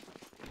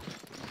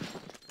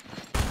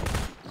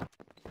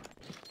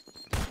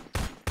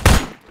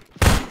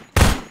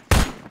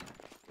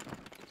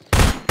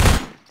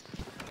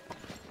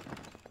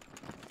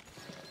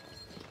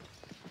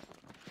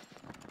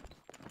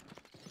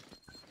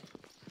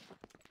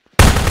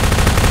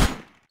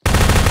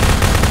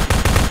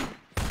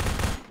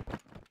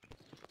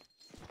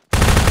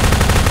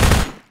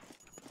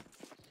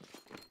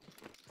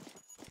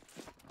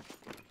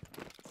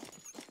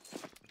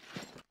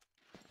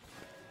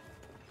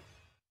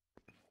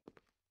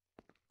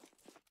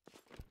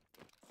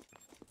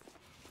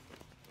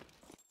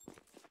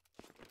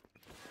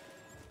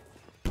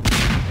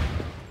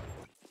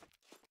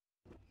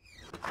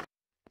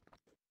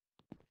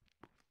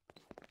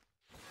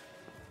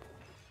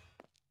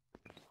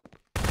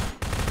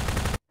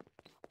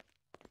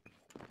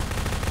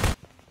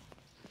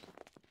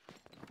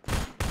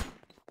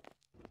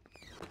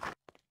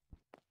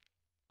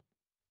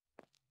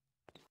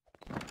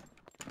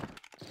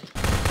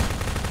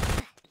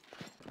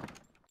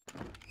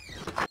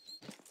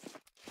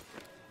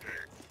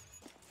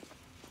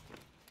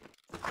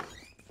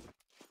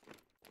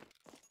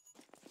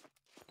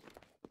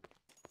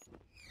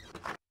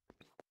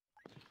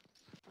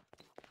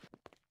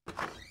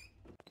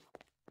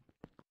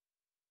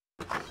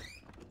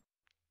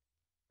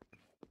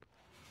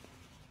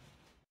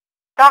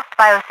 Lost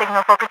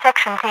biosignal for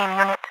protection team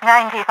unit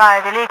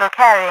 95 illegal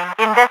carrying.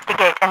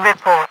 Investigate and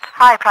report.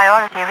 High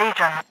priority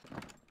region.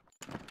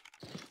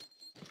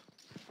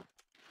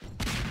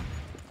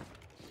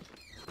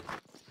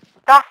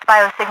 Lost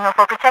biosignal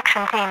for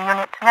protection team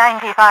unit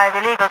 95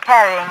 illegal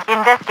carrying.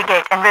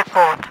 Investigate and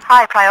report.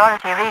 High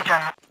priority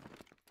region.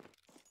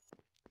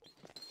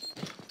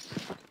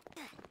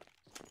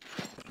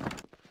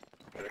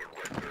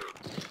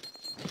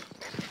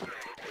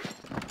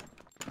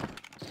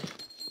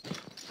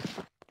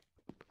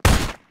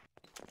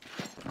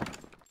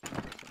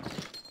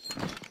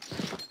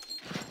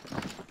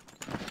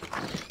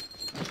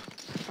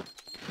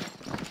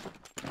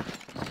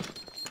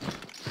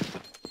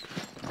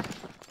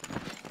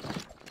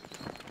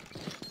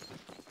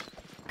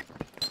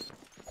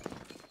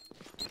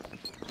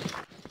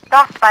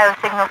 Lost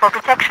biosignal for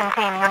protection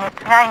team unit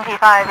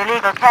 95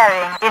 illegal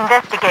carrying.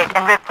 Investigate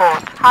and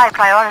report. High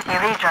priority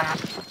region.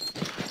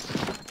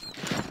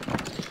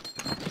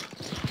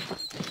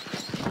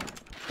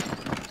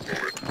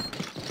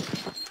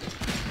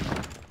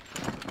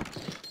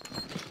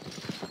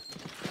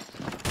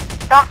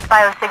 Lost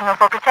biosignal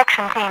for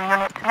protection team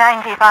unit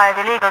 95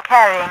 illegal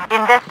carrying.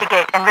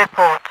 Investigate and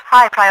report.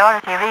 High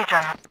priority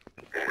region.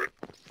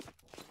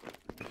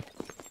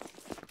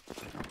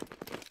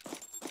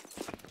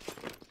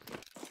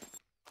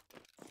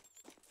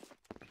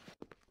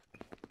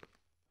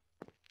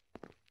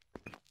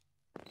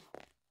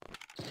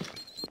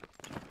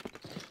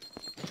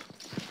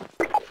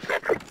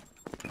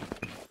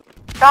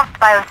 Lost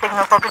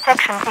biosignal for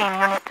protection team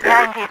unit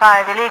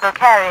 95 illegal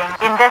carrying.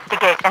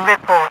 Investigate and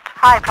report.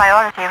 High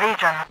priority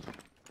region.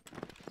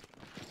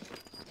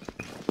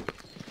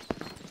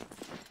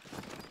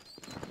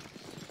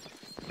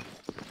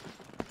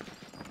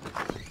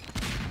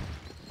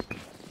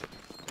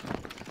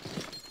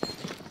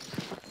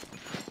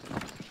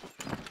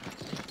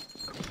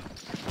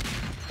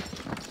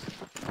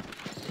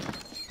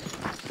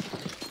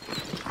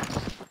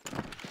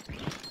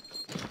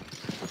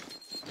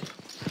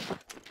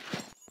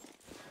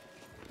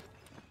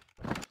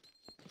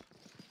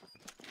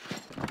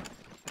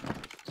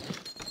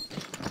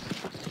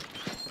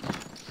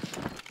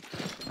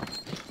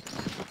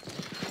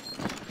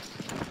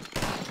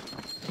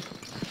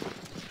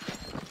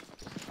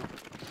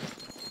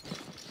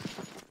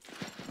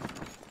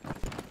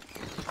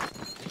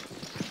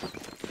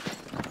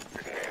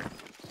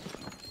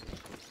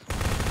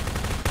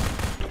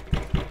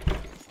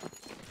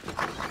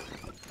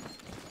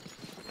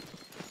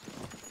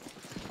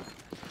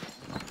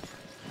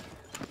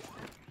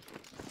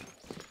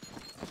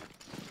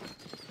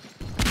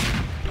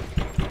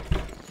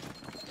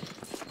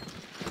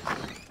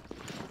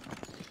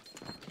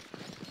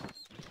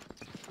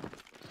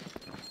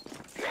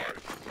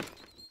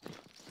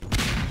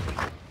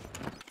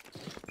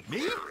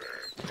 Me?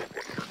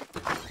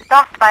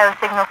 Lost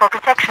biosignal for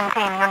protection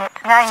team unit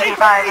 95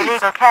 please.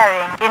 illegal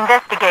carrying.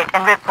 Investigate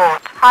and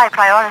report. High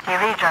priority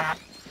region.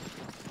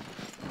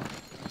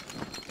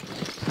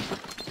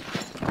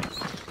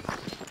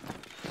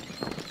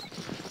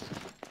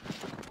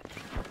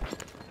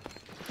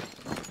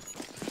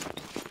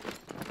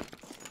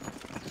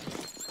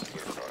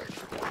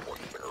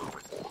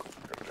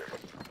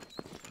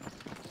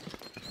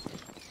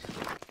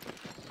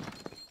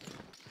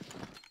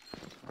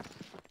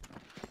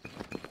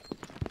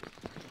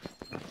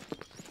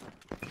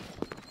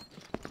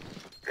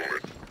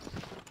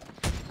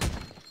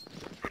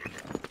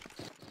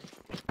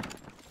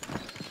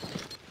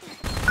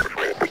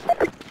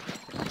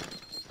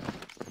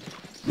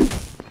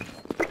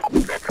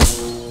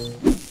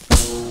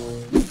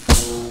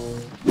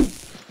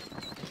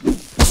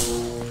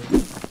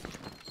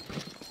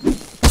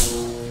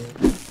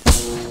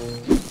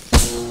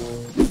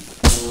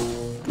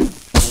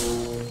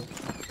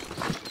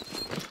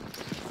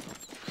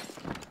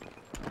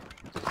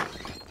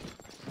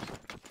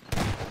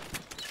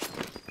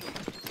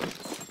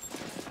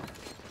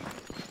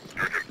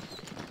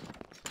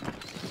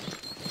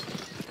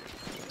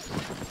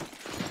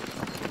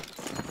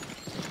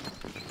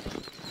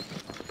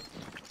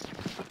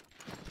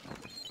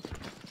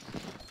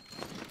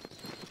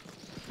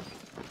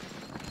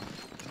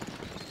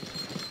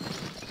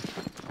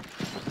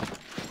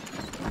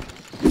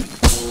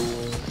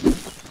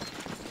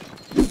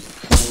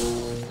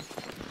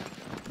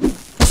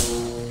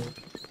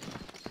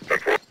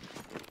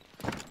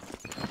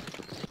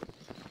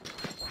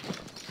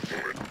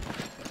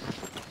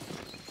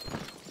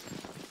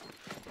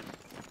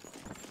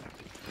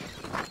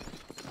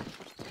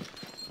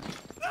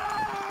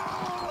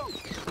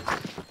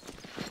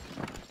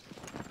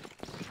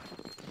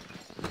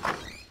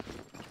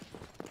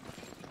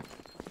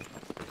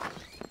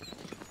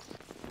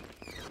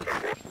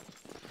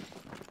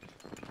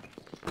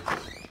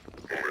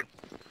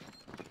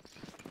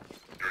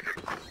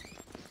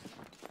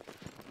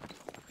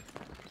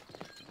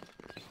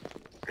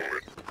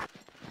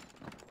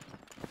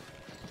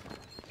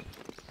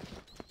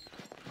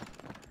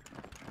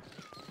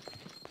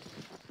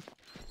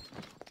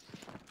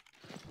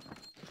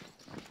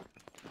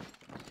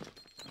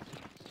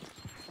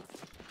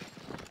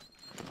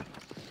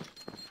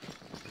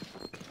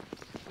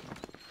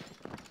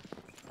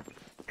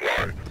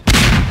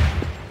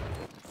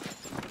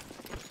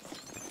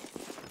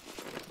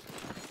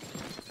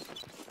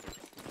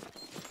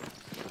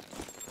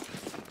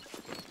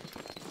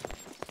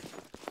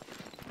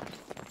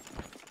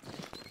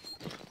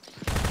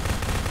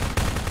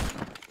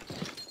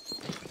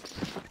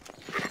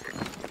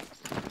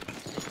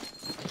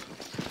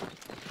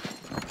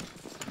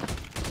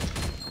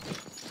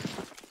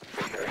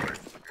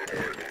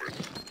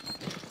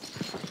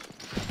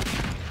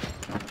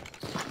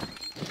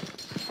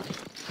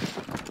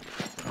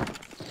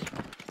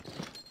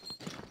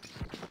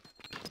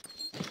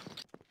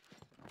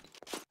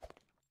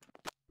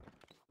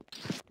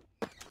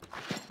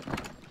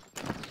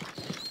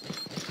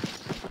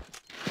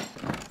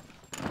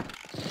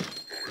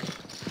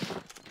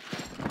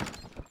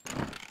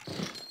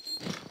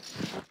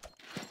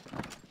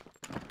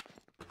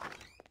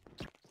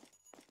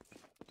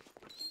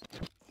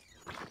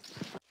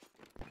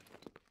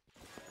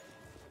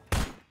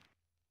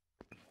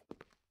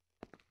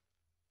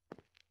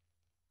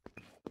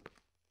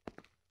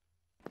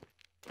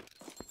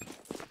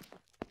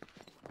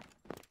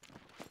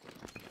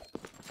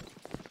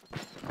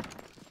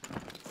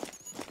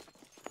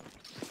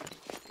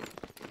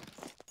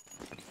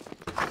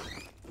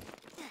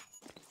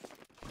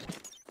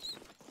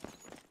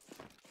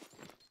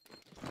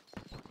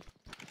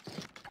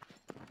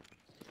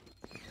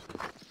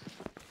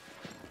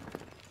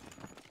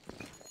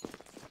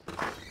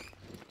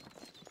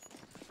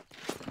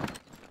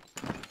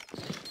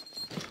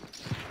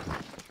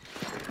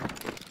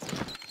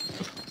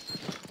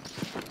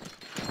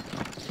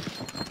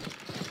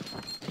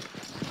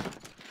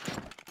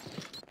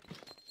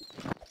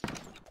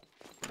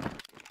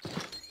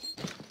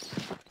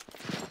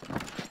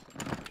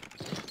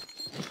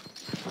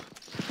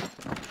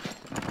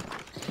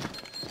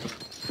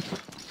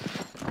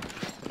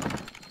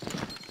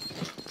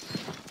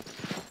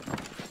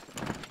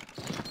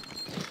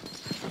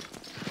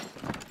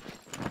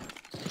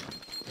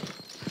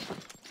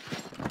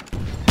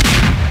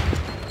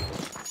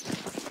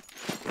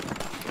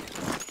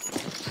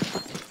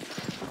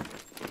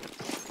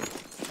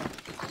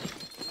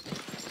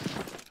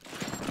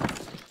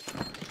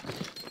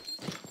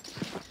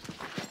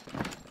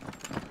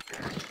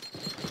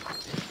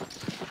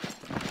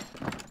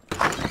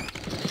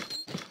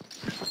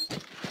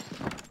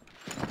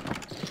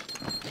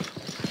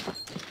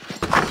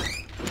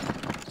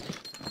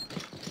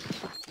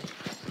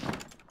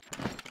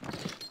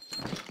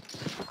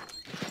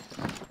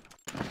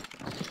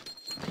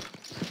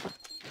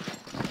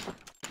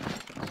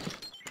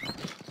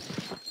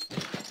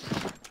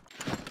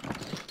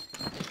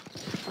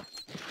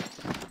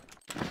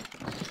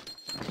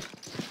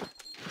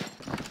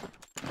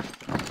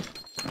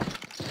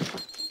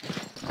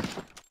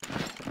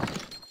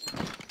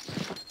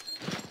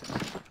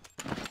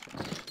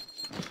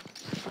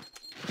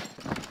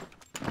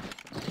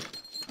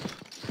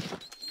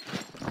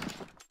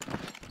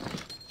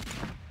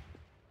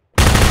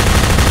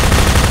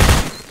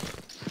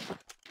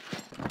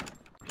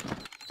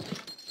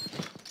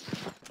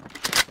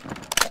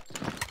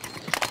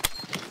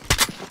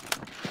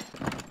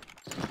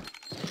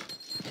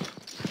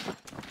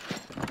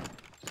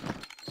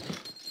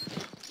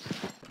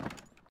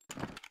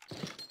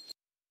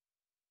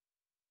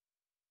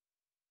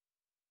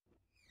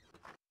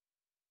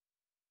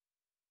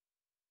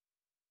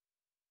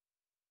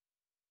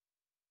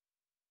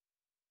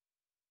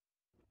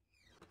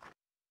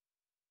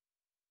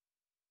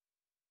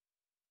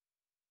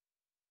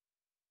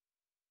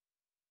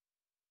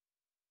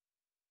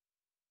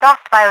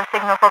 Lost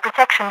biosignal for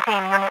protection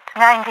team unit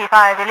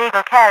 95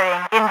 illegal carrying.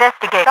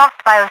 Investigate. Lost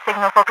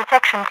biosignal for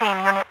protection team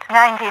unit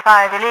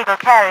 95 illegal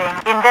carrying.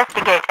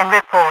 Investigate and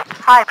report.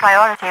 High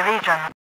priority region.